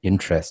different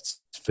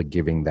interests for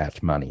giving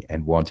that money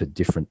and wanted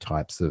different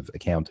types of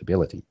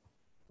accountability.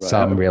 Right.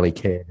 Some really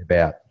cared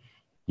about,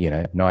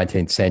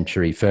 19th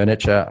century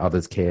furniture.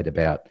 Others cared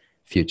about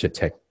future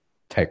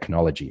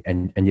technology,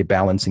 and you're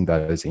balancing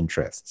those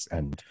interests.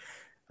 And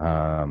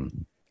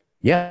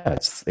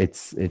it's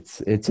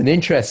an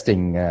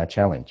interesting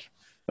challenge.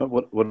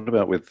 What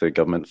about with the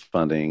government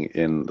funding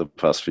in the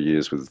past few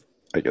years, with,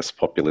 I guess,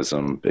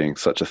 populism being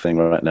such a thing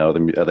right now?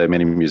 Are there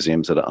many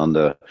museums that are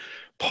under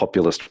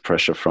populist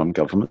pressure from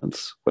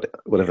governments,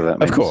 whatever that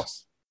means?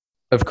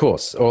 Of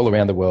course, all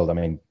around the world. I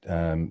mean,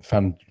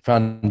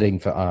 funding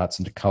for arts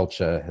and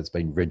culture has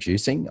been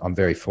reducing. I'm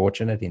very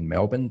fortunate in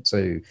Melbourne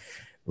to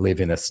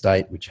live in a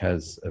state which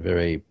has a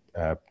very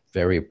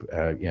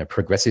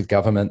progressive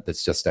government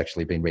that's just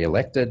actually been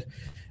re-elected,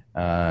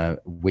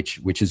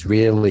 which has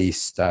really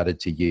started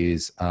to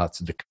use arts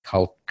and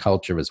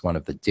culture as one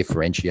of the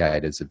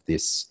differentiators of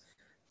this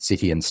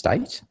city and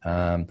state,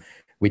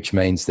 which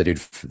means that in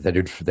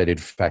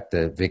fact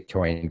the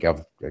Victorian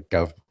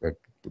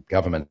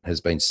government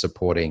has been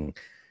supporting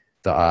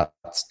the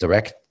arts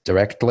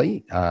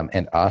directly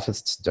and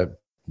artists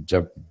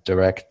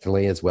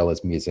directly, as well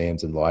as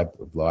museums and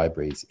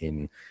libraries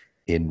in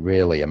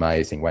really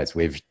amazing ways.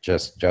 We've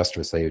just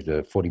received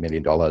 $40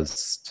 million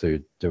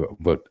to do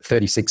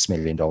 $36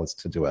 million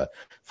to do a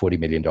 $40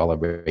 million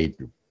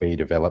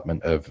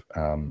redevelopment of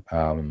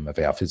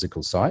our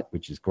physical site,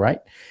 which is great.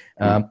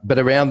 But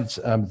around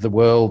the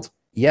world,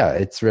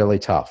 it's really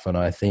tough, and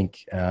I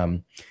think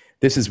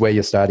this is where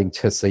you're starting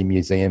to see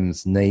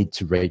museums need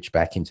to reach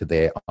back into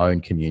their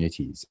own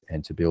communities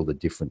and to build a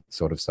different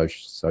sort of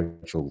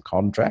social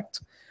contract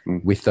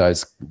with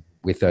those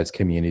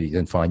communities,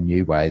 and find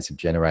new ways of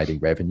generating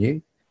revenue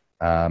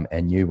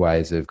and new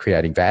ways of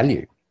creating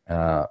value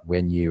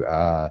when you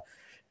are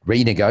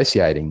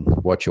renegotiating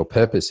what your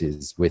purpose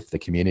is with the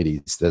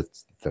communities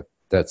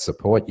that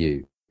support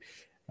you.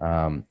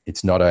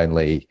 It's not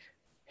only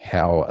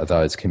how are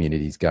those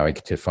communities going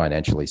to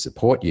financially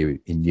support you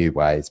in new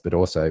ways, but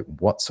also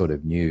what sort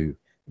of new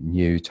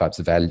types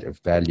of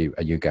value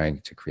are you going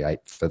to create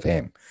for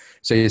them.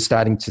 So you're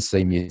starting to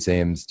see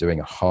museums doing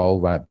a whole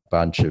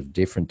bunch of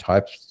different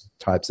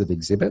types of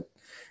exhibit,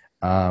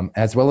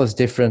 as well as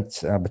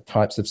different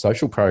types of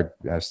social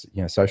programs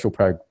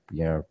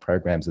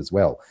as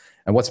well.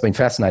 And what's been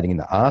fascinating in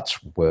the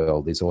arts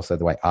world is also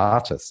the way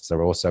artists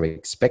are also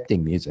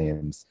expecting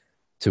museums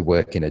to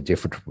work in a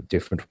different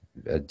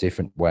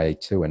way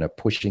too, and are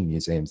pushing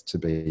museums to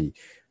be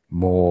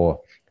more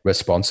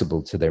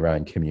responsible to their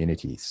own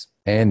communities,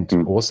 and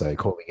also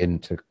calling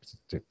into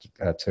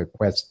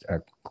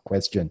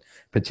question,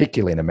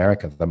 particularly in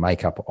America, the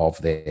makeup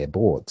of their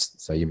boards.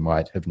 So you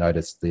might have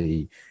noticed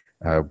the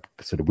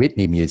sort of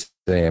Whitney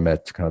Museum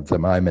at kind of the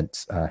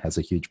moment has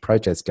a huge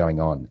protest going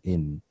on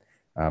in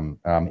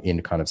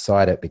kind of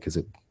SIDET, because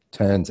it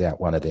turns out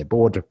one of the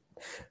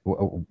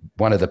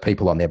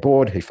people on their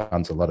board who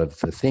funds a lot of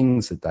the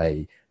things that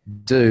they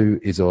do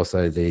is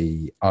also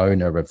the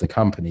owner of the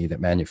company that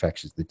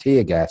manufactures the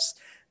tear gas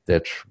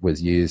that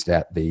was used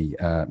at the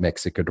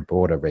Mexico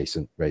border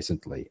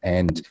recently.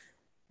 And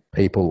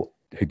people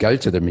who go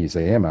to the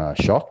museum are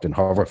shocked and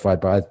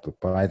horrified by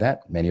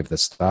that. Many of the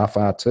staff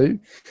are too.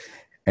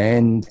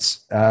 And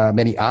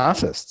many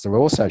artists are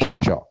also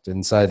shocked.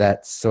 And so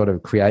that sort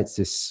of creates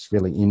this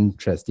really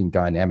interesting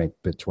dynamic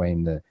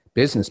between the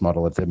business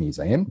model of the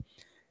museum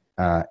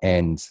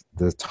and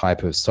the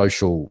type of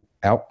social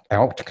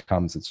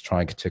outcomes it's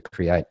trying to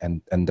create,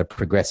 and the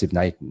progressive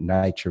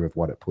nature of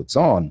what it puts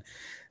on.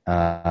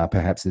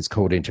 Perhaps is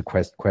called into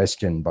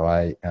question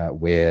by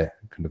where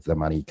kind of the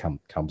money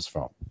comes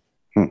from.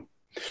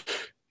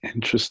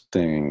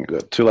 Interesting.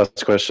 Two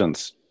last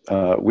questions.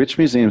 Which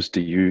museums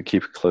do you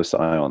keep a close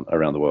eye on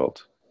around the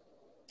world?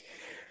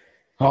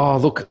 Oh,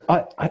 look,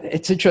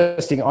 it's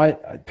interesting.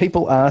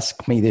 People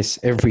ask me this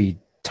every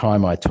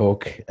time I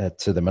talk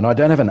to them, and I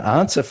don't have an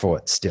answer for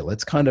it still.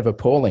 It's kind of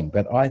appalling,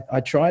 but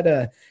I try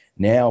to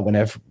now,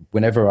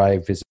 whenever I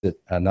visit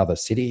another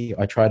city,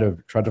 I try to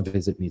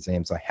visit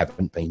museums I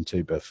haven't been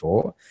to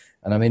before.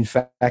 And I'm in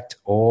fact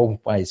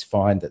always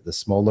find that the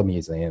smaller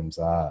museums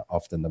are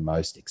often the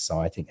most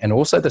exciting and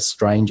also the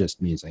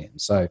strangest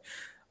museums. So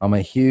I'm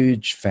a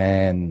huge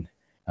fan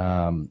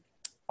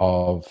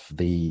of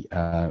the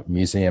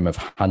Museum of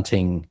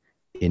Hunting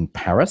in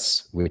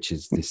Paris, which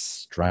is this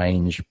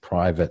strange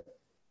private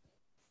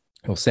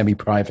or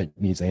semi-private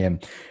museum,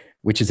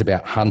 which is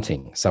about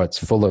hunting. So it's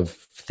full of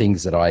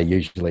things that I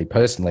usually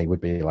personally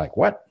would be like,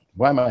 what?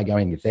 Why am I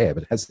going there?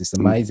 But it has this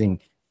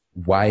amazing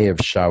way of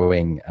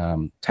showing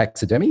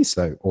taxidermy.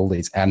 So all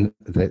these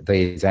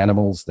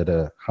animals that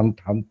are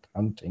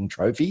hunting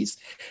trophies,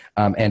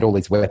 and all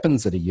these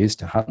weapons that are used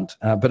to hunt.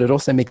 But it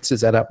also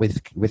mixes that up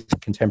with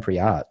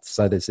contemporary art.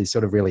 So there's these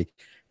sort of really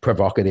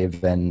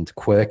provocative and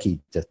quirky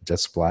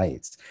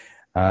displays.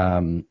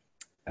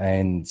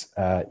 And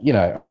I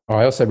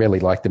also really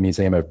like the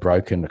Museum of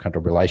Broken kind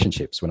of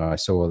Relationships. When I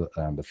saw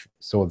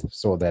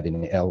that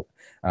in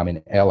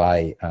LA,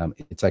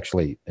 it's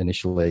actually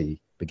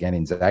initially began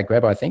in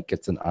Zagreb. I think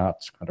it's an art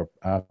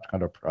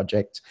kind of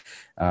project,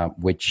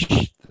 which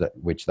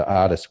the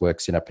artist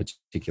works in a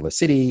particular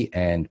city,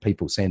 and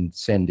people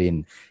send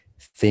in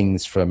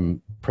things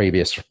from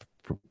previous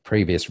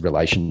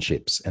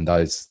relationships, and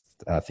those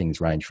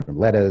things range from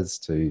letters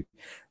to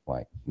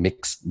like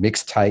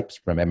mixtapes,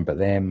 remember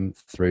them,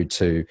 through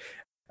to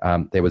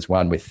there was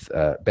one with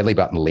belly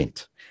button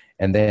lint,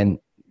 and then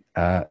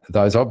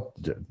those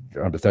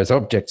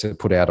objects are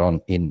put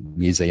out in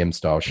museum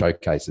style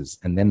showcases,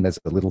 and then there's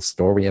a little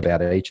story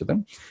about each of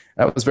them.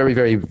 That was very,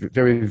 very,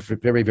 very,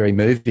 very, very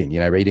moving.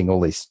 Reading all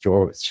these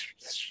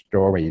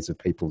stories of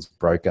people's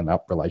broken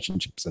up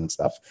relationships and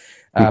stuff,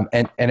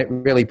 and it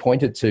really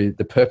pointed to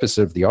the purpose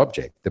of the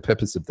object, the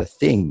purpose of the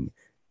thing.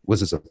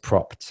 Was as a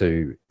prop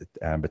to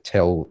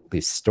tell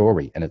this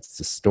story, and it's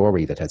the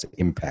story that has an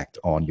impact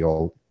on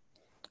you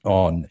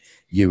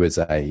as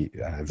a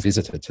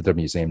visitor to the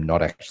museum,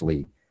 not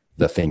actually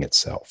the thing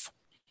itself.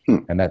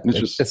 And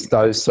it's just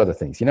those sort of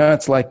things.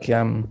 It's like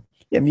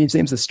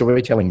museums are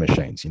storytelling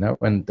machines,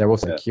 and they're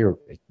also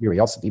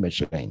curiosity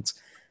machines,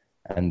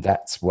 and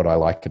that's what I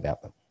like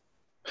about them.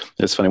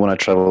 It's funny, when I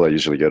travel, I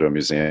usually go to a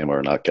museum or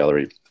an art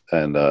gallery,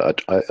 and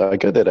I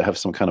go there to have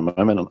some kind of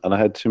moment. And I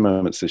had two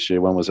moments this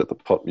year. One was at the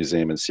Pop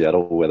Museum in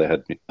Seattle, where they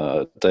had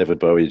David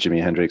Bowie,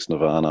 Jimi Hendrix,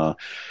 Nirvana,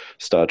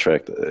 Star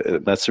Trek.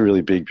 That's a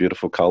really big,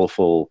 beautiful,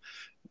 colorful,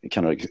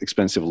 kind of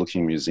expensive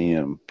looking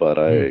museum. But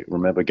I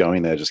remember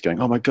going there just going,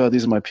 oh my God,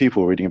 these are my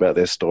people, reading about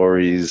their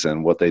stories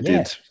and what they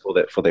did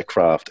for their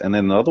craft. And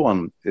then the other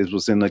one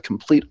was in a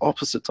complete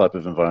opposite type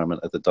of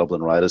environment at the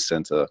Dublin Writers'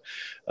 Centre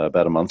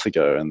about a month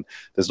ago. And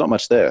there's not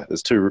much there.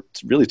 There's two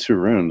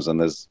rooms,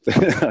 and they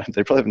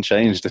probably haven't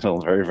changed in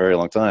a very, very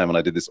long time. And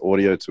I did this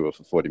audio tour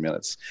for 40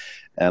 minutes,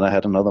 and I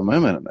had another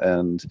moment.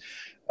 And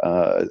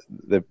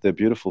they're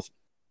beautiful,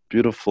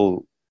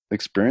 beautiful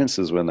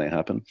experiences when they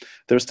happen.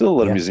 There are still a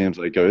lot of museums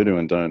I go to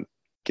and don't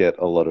get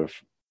a lot of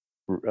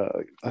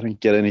I don't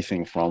get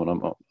anything from it.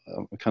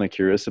 I'm kind of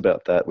curious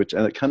about that,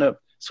 and it kind of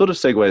sort of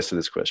segues to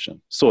this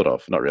question, sort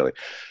of, not really.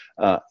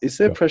 Is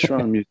there pressure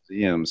on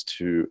museums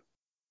to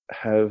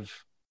have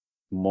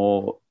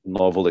more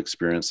novel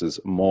experiences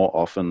more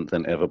often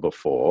than ever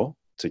before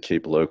to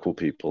keep local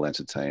people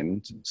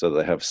entertained, so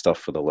they have stuff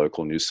for the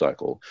local news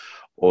cycle?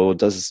 Or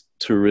does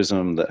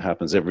tourism that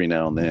happens every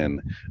now and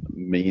then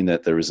mean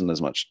that there isn't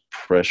as much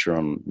pressure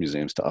on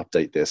museums to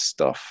update their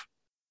stuff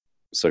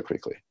so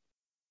quickly?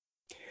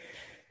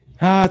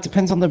 It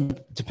depends on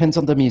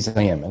the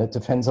museum, and it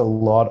depends a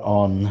lot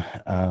on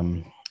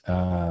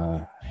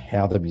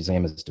how the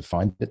museum has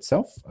defined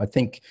itself. I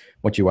think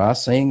what you are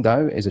seeing,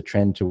 though, is a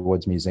trend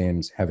towards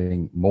museums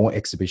having more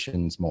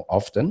exhibitions more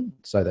often.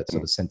 So that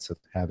sort of sense of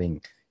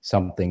having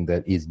something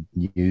that is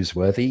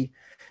newsworthy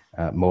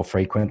more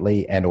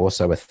frequently, and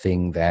also a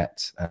thing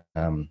that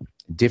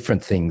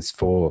different things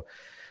for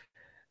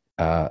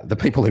the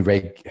people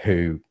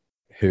who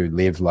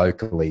live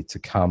locally to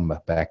come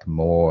back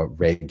more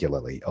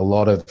regularly. A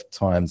lot of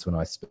times when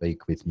I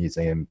speak with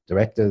museum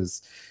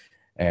directors,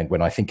 and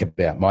when I think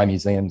about my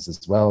museums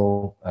as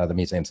well, the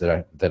museums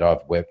that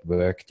I've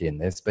worked in,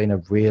 there's been a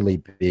really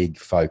big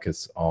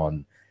focus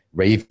on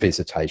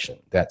revisitation,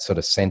 that sort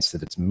of sense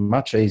that it's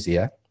much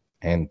easier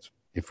and,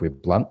 if we're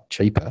blunt,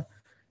 cheaper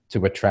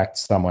to attract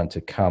someone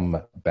to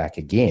come back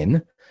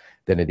again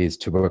than it is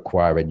to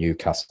acquire a new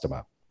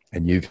customer, a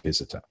new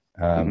visitor.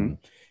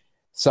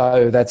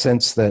 So that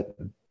sense that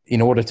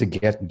in order to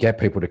get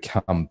people to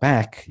come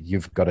back,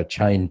 you've got to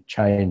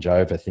change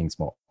over things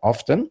more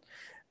often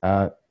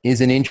is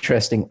an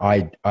interesting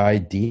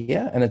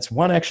idea. And it's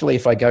one, actually,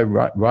 if I go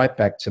right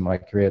back to my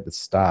career at the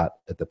start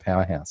at the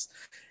Powerhouse,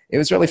 it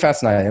was really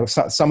fascinating. It was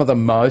some of the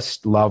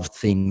most loved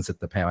things at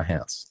the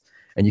Powerhouse.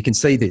 And you can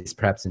see this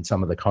perhaps in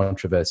some of the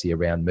controversy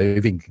around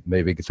moving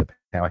the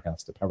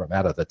Powerhouse to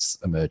Parramatta that's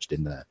emerged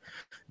in the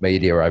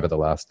media over the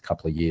last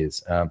couple of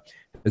years.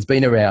 There's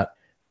been around,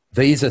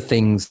 these are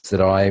things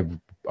that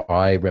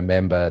I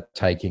remember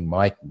taking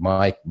my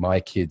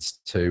kids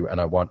to,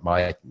 and I want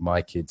my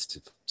kids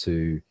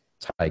to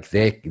take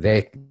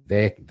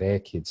their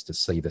kids to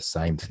see the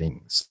same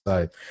things.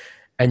 So,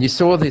 and you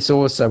saw this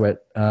also at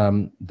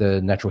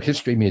the Natural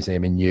History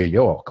Museum in New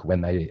York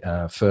when they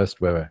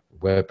first were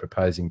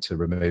proposing to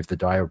remove the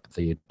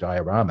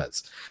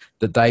dioramas,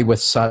 that they were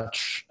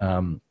such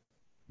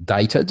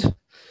dated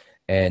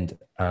and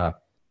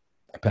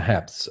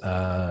perhaps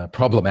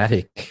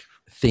problematic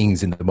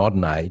things in the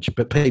modern age,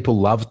 but people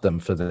loved them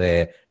for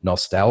their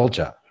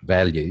nostalgia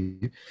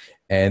value,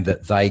 and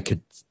that they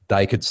could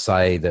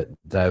say that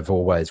they've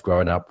always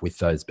grown up with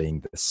those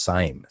being the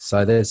same.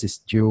 So there's this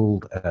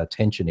dual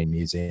tension in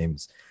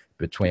museums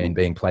between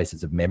being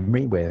places of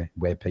memory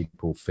where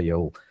people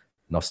feel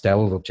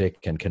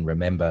nostalgic and can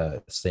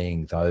remember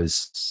seeing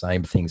those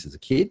same things as a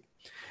kid,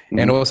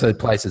 and also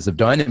places of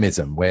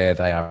dynamism where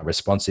they are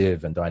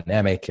responsive and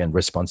dynamic and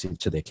responsive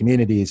to their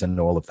communities and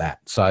all of that.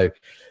 So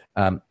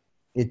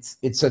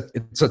it's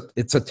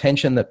a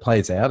tension that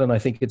plays out, and I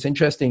think it's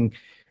interesting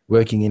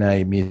working in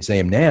a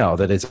museum now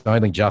that has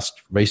only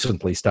just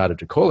recently started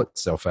to call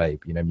itself a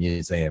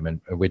museum,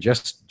 and we're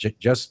just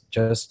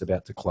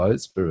about to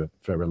close for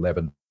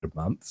 11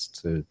 months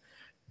to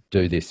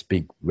do this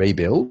big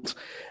rebuild.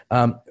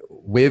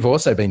 We've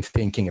also been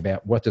thinking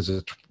about what does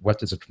it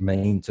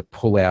mean to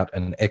pull out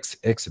an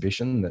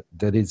exhibition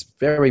that is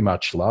very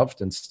much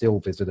loved and still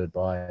visited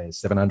by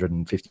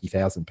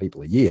 750,000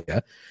 people a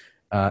year,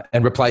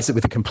 and replace it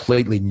with a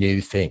completely new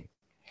thing.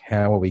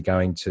 How are we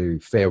going to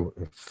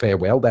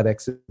farewell that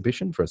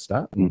exhibition for a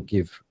start and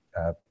give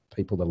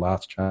people the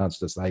last chance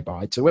to say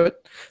bye to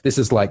it? This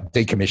is like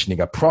decommissioning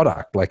a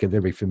product, like a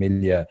very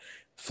familiar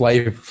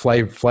flavor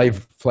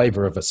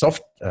of a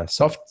soft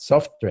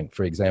drink,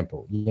 for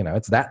example.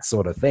 It's that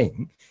sort of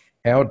thing.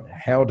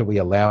 How do we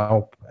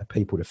allow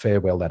people to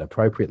farewell that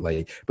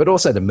appropriately, but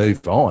also to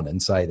move on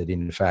and say that,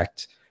 in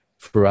fact,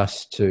 for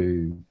us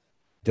to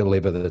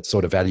deliver the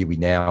sort of value we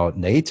now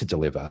need to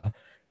deliver,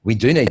 we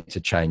do need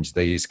to change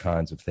these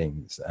kinds of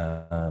things.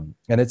 And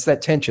it's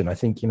that tension, I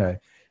think,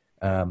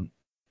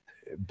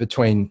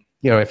 between,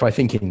 if I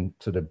think in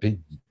sort of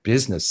big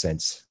business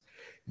sense,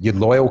 your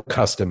loyal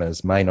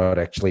customers may not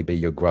actually be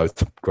your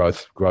growth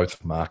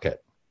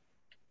market,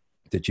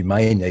 that you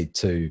may need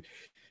to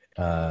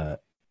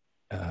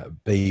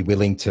be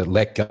willing to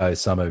let go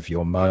some of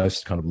your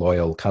most kind of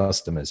loyal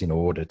customers in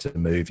order to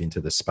move into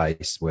the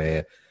space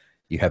where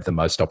you have the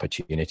most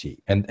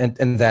opportunity. And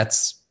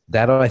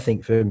that I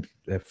think for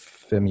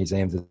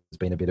museums has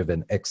been a bit of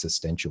an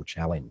existential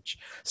challenge.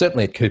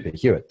 Certainly at Cooper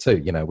Hewitt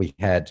too. We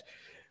had,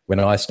 when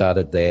I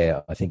started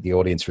there, I think the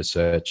audience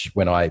research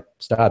when I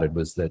started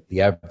was that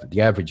the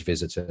average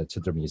visitor to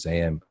the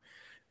museum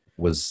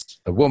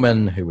was a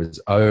woman who was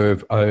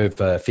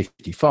over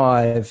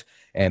 55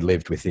 and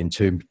lived within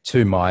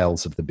two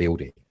miles of the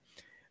building.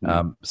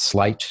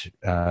 Slate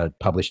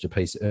published a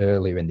piece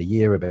earlier in the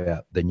year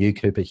about the new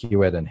Cooper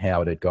Hewitt and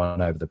how it had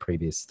gone over the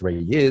previous 3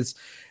 years,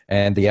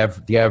 and the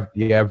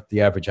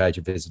average age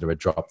of visitor had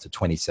dropped to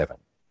 27.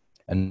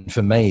 And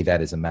for me,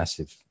 that is a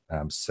massive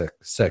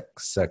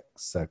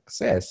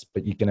success.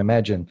 But you can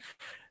imagine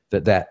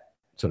that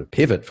sort of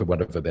pivot, for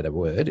want of a better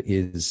word,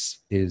 is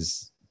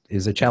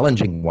a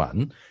challenging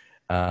one.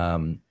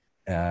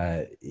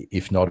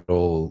 If not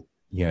all,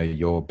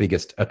 your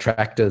biggest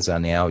attractors are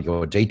now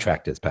your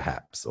detractors,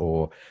 perhaps,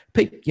 or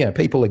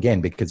people, again,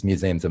 because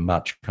museums are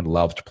much kind of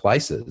loved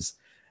places,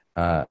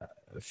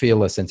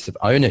 feel a sense of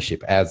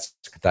ownership, as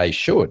they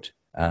should.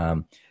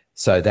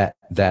 So that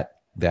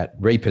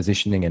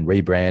repositioning and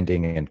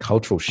rebranding and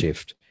cultural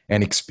shift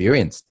and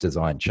experience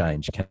design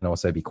change can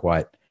also be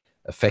quite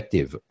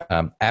effective,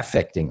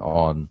 affecting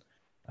on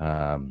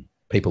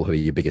people who are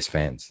your biggest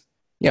fans.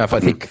 If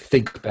I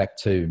think back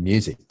to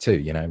music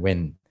too,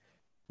 when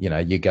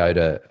you go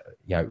to,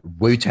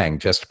 Wu-Tang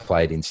just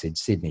played in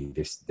Sydney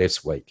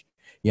this week.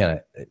 you know,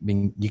 I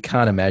mean, you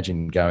can't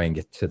imagine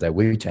going to the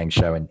Wu-Tang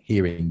show and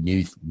hearing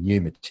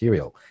new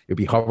material. It'd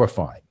be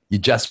horrifying. You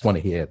just want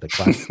to hear the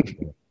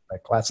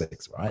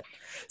classics, right?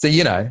 So,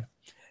 you know,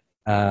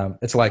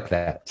 it's like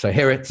that. So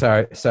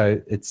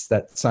it's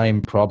that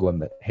same problem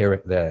that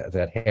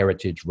that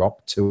heritage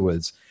rock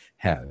tours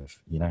have,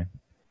 you know.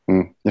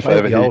 If I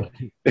ever don't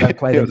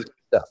play the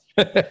stuff.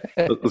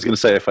 I was going to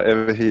say, if I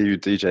ever hear you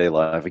DJ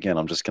live again,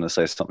 I'm just going to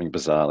say something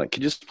bizarre. Like,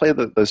 could you just play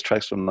those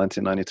tracks from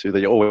 1992 that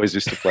you always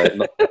used to play,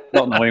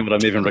 not knowing what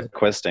I'm even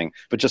requesting,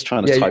 but just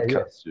trying to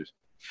typecast you?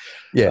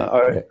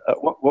 Yeah.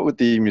 What would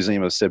the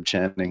Museum of Seb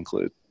Chan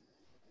include?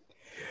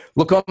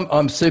 Look,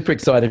 I'm super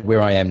excited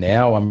where I am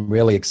now. I'm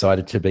really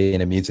excited to be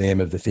in a museum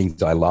of the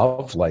things I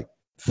love, like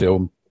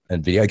film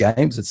and video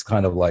games. It's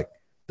kind of like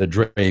the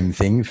dream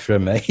thing for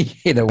me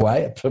in a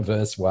way, a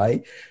perverse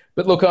way.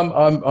 But look,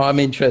 I'm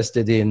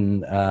interested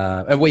in,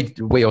 and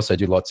we also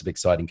do lots of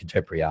exciting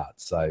contemporary art.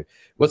 So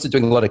we're also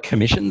doing a lot of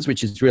commissions,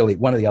 which is really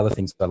one of the other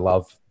things I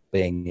love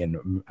being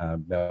in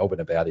Melbourne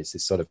about, is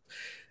this sort of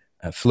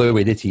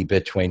fluidity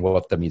between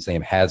what the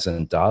museum has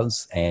and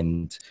does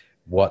and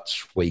what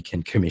we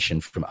can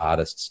commission from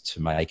artists to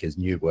make as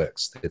new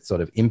works. That sort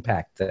of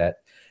impact that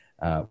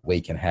we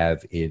can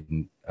have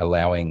in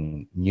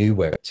allowing new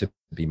work to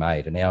be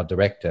made. And our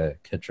director,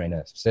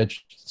 Katrina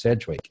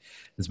Sedgwick,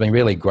 has been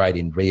really great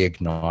in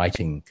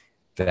reigniting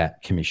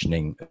that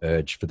commissioning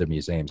urge for the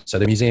museum. So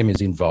the museum is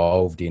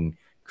involved in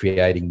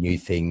creating new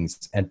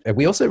things. And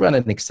we also run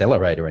an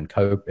accelerator and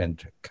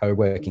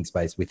co-working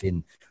space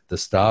within the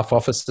staff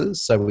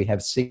offices. So we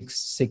have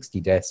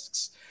 60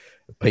 desks,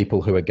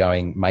 people who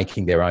are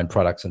making their own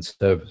products and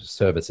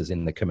services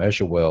in the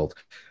commercial world,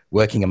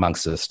 working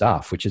amongst the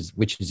staff, which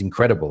is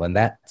incredible. And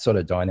that sort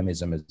of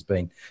dynamism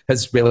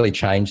has really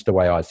changed the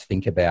way I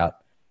think about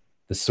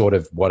the sort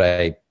of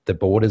the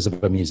borders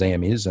of a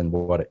museum is and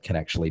what it can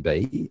actually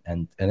be.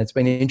 And it's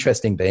been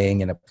interesting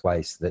being in a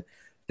place that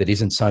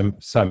isn't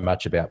so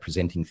much about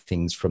presenting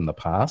things from the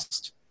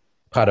past.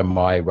 Part of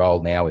my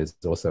role now is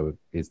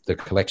the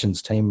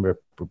collections team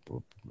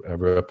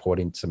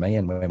reporting to me.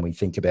 And when we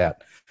think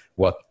about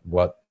what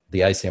the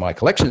ACMI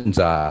collections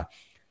are,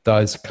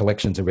 those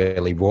collections are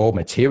really raw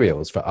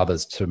materials for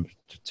others to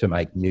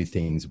make new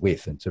things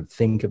with, and to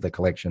think of the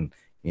collection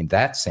in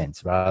that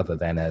sense rather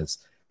than as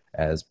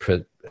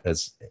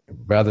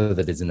rather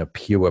than as in a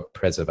pure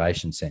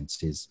preservation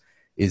sense is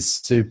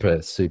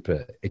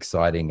super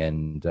exciting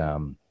and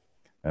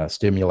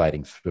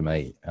stimulating for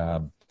me.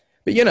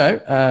 But you know,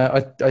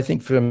 I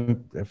think for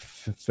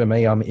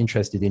me, I'm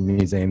interested in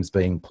museums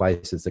being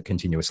places that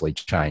continuously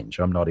change.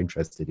 I'm not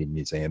interested in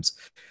museums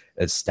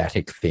as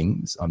static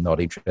things. I'm not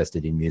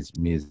interested in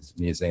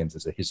museums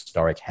as a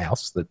historic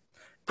house that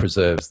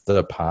preserves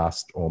the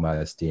past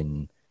almost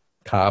in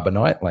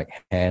carbonite,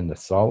 like Han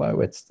Solo.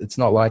 It's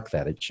not like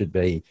that. It should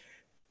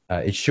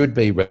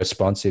be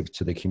responsive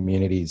to the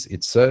communities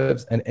it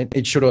serves, and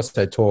it should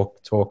also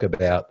talk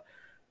about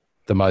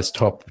the most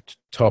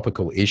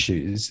topical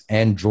issues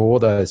and draw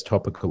those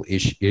topical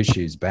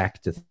issues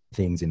back to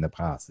things in the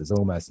past. There's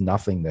almost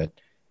nothing that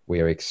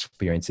we're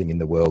experiencing in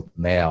the world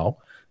now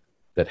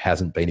that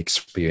hasn't been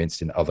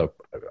experienced in other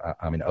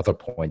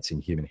points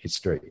in human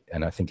history.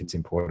 And I think it's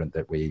important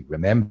that we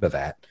remember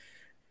that.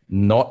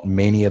 Not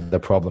many of the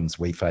problems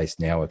we face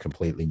now are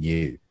completely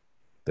new.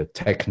 The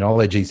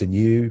technologies are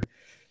new,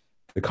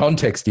 the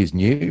context is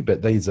new,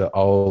 but these are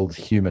old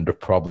human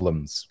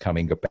problems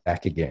coming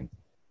back again.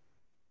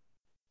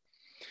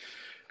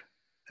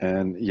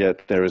 And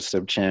yet there is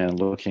Seb Chan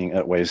looking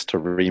at ways to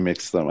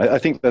remix them. I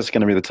think that's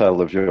going to be the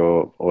title of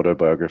your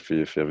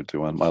autobiography, if you ever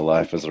do one, My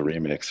Life as a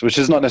Remix, which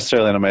is not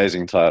necessarily an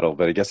amazing title,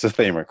 but it gets the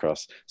theme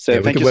across.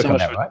 So thank you so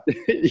much. Right?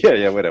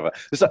 yeah, whatever.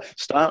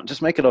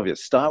 Just make it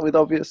obvious. Start with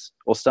obvious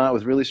or start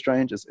with really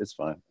strange. It's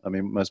fine. I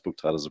mean, most book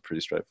titles are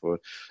pretty straightforward.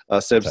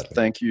 Seb,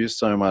 thank you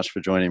so much for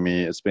joining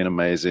me. It's been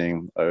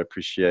amazing. I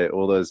appreciate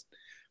all those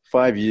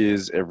 5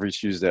 years, every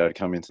Tuesday I'd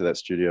come into that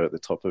studio at the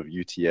top of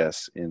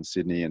UTS in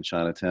Sydney and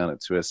Chinatown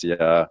at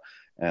 2SER,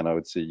 and I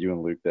would see you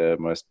and Luke there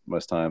most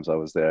times I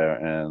was there,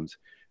 and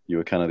you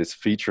were kind of this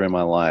feature in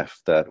my life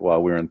that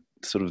while we were in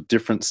sort of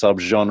different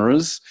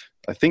subgenres,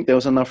 I think there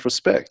was enough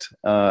respect,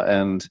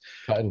 and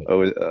I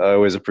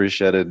always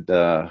appreciated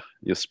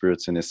your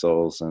spirits and your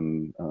souls,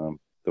 and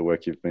the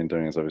work you've been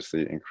doing is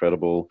obviously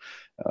incredible.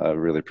 I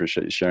really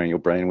appreciate you sharing your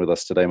brain with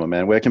us today, my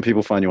man. Where can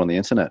people find you on the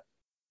internet?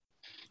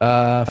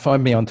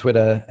 Find me on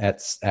Twitter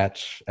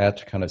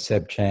at kind of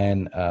Seb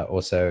Chan,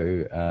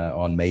 also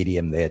on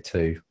Medium there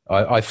too.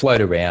 I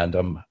float around.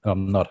 I'm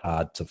not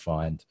hard to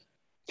find.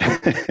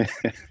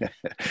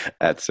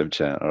 At Seb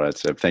Chan. All right,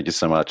 Seb. Thank you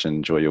so much and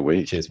enjoy your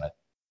week. Cheers, mate.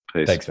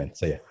 Peace. Thanks, man.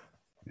 See ya.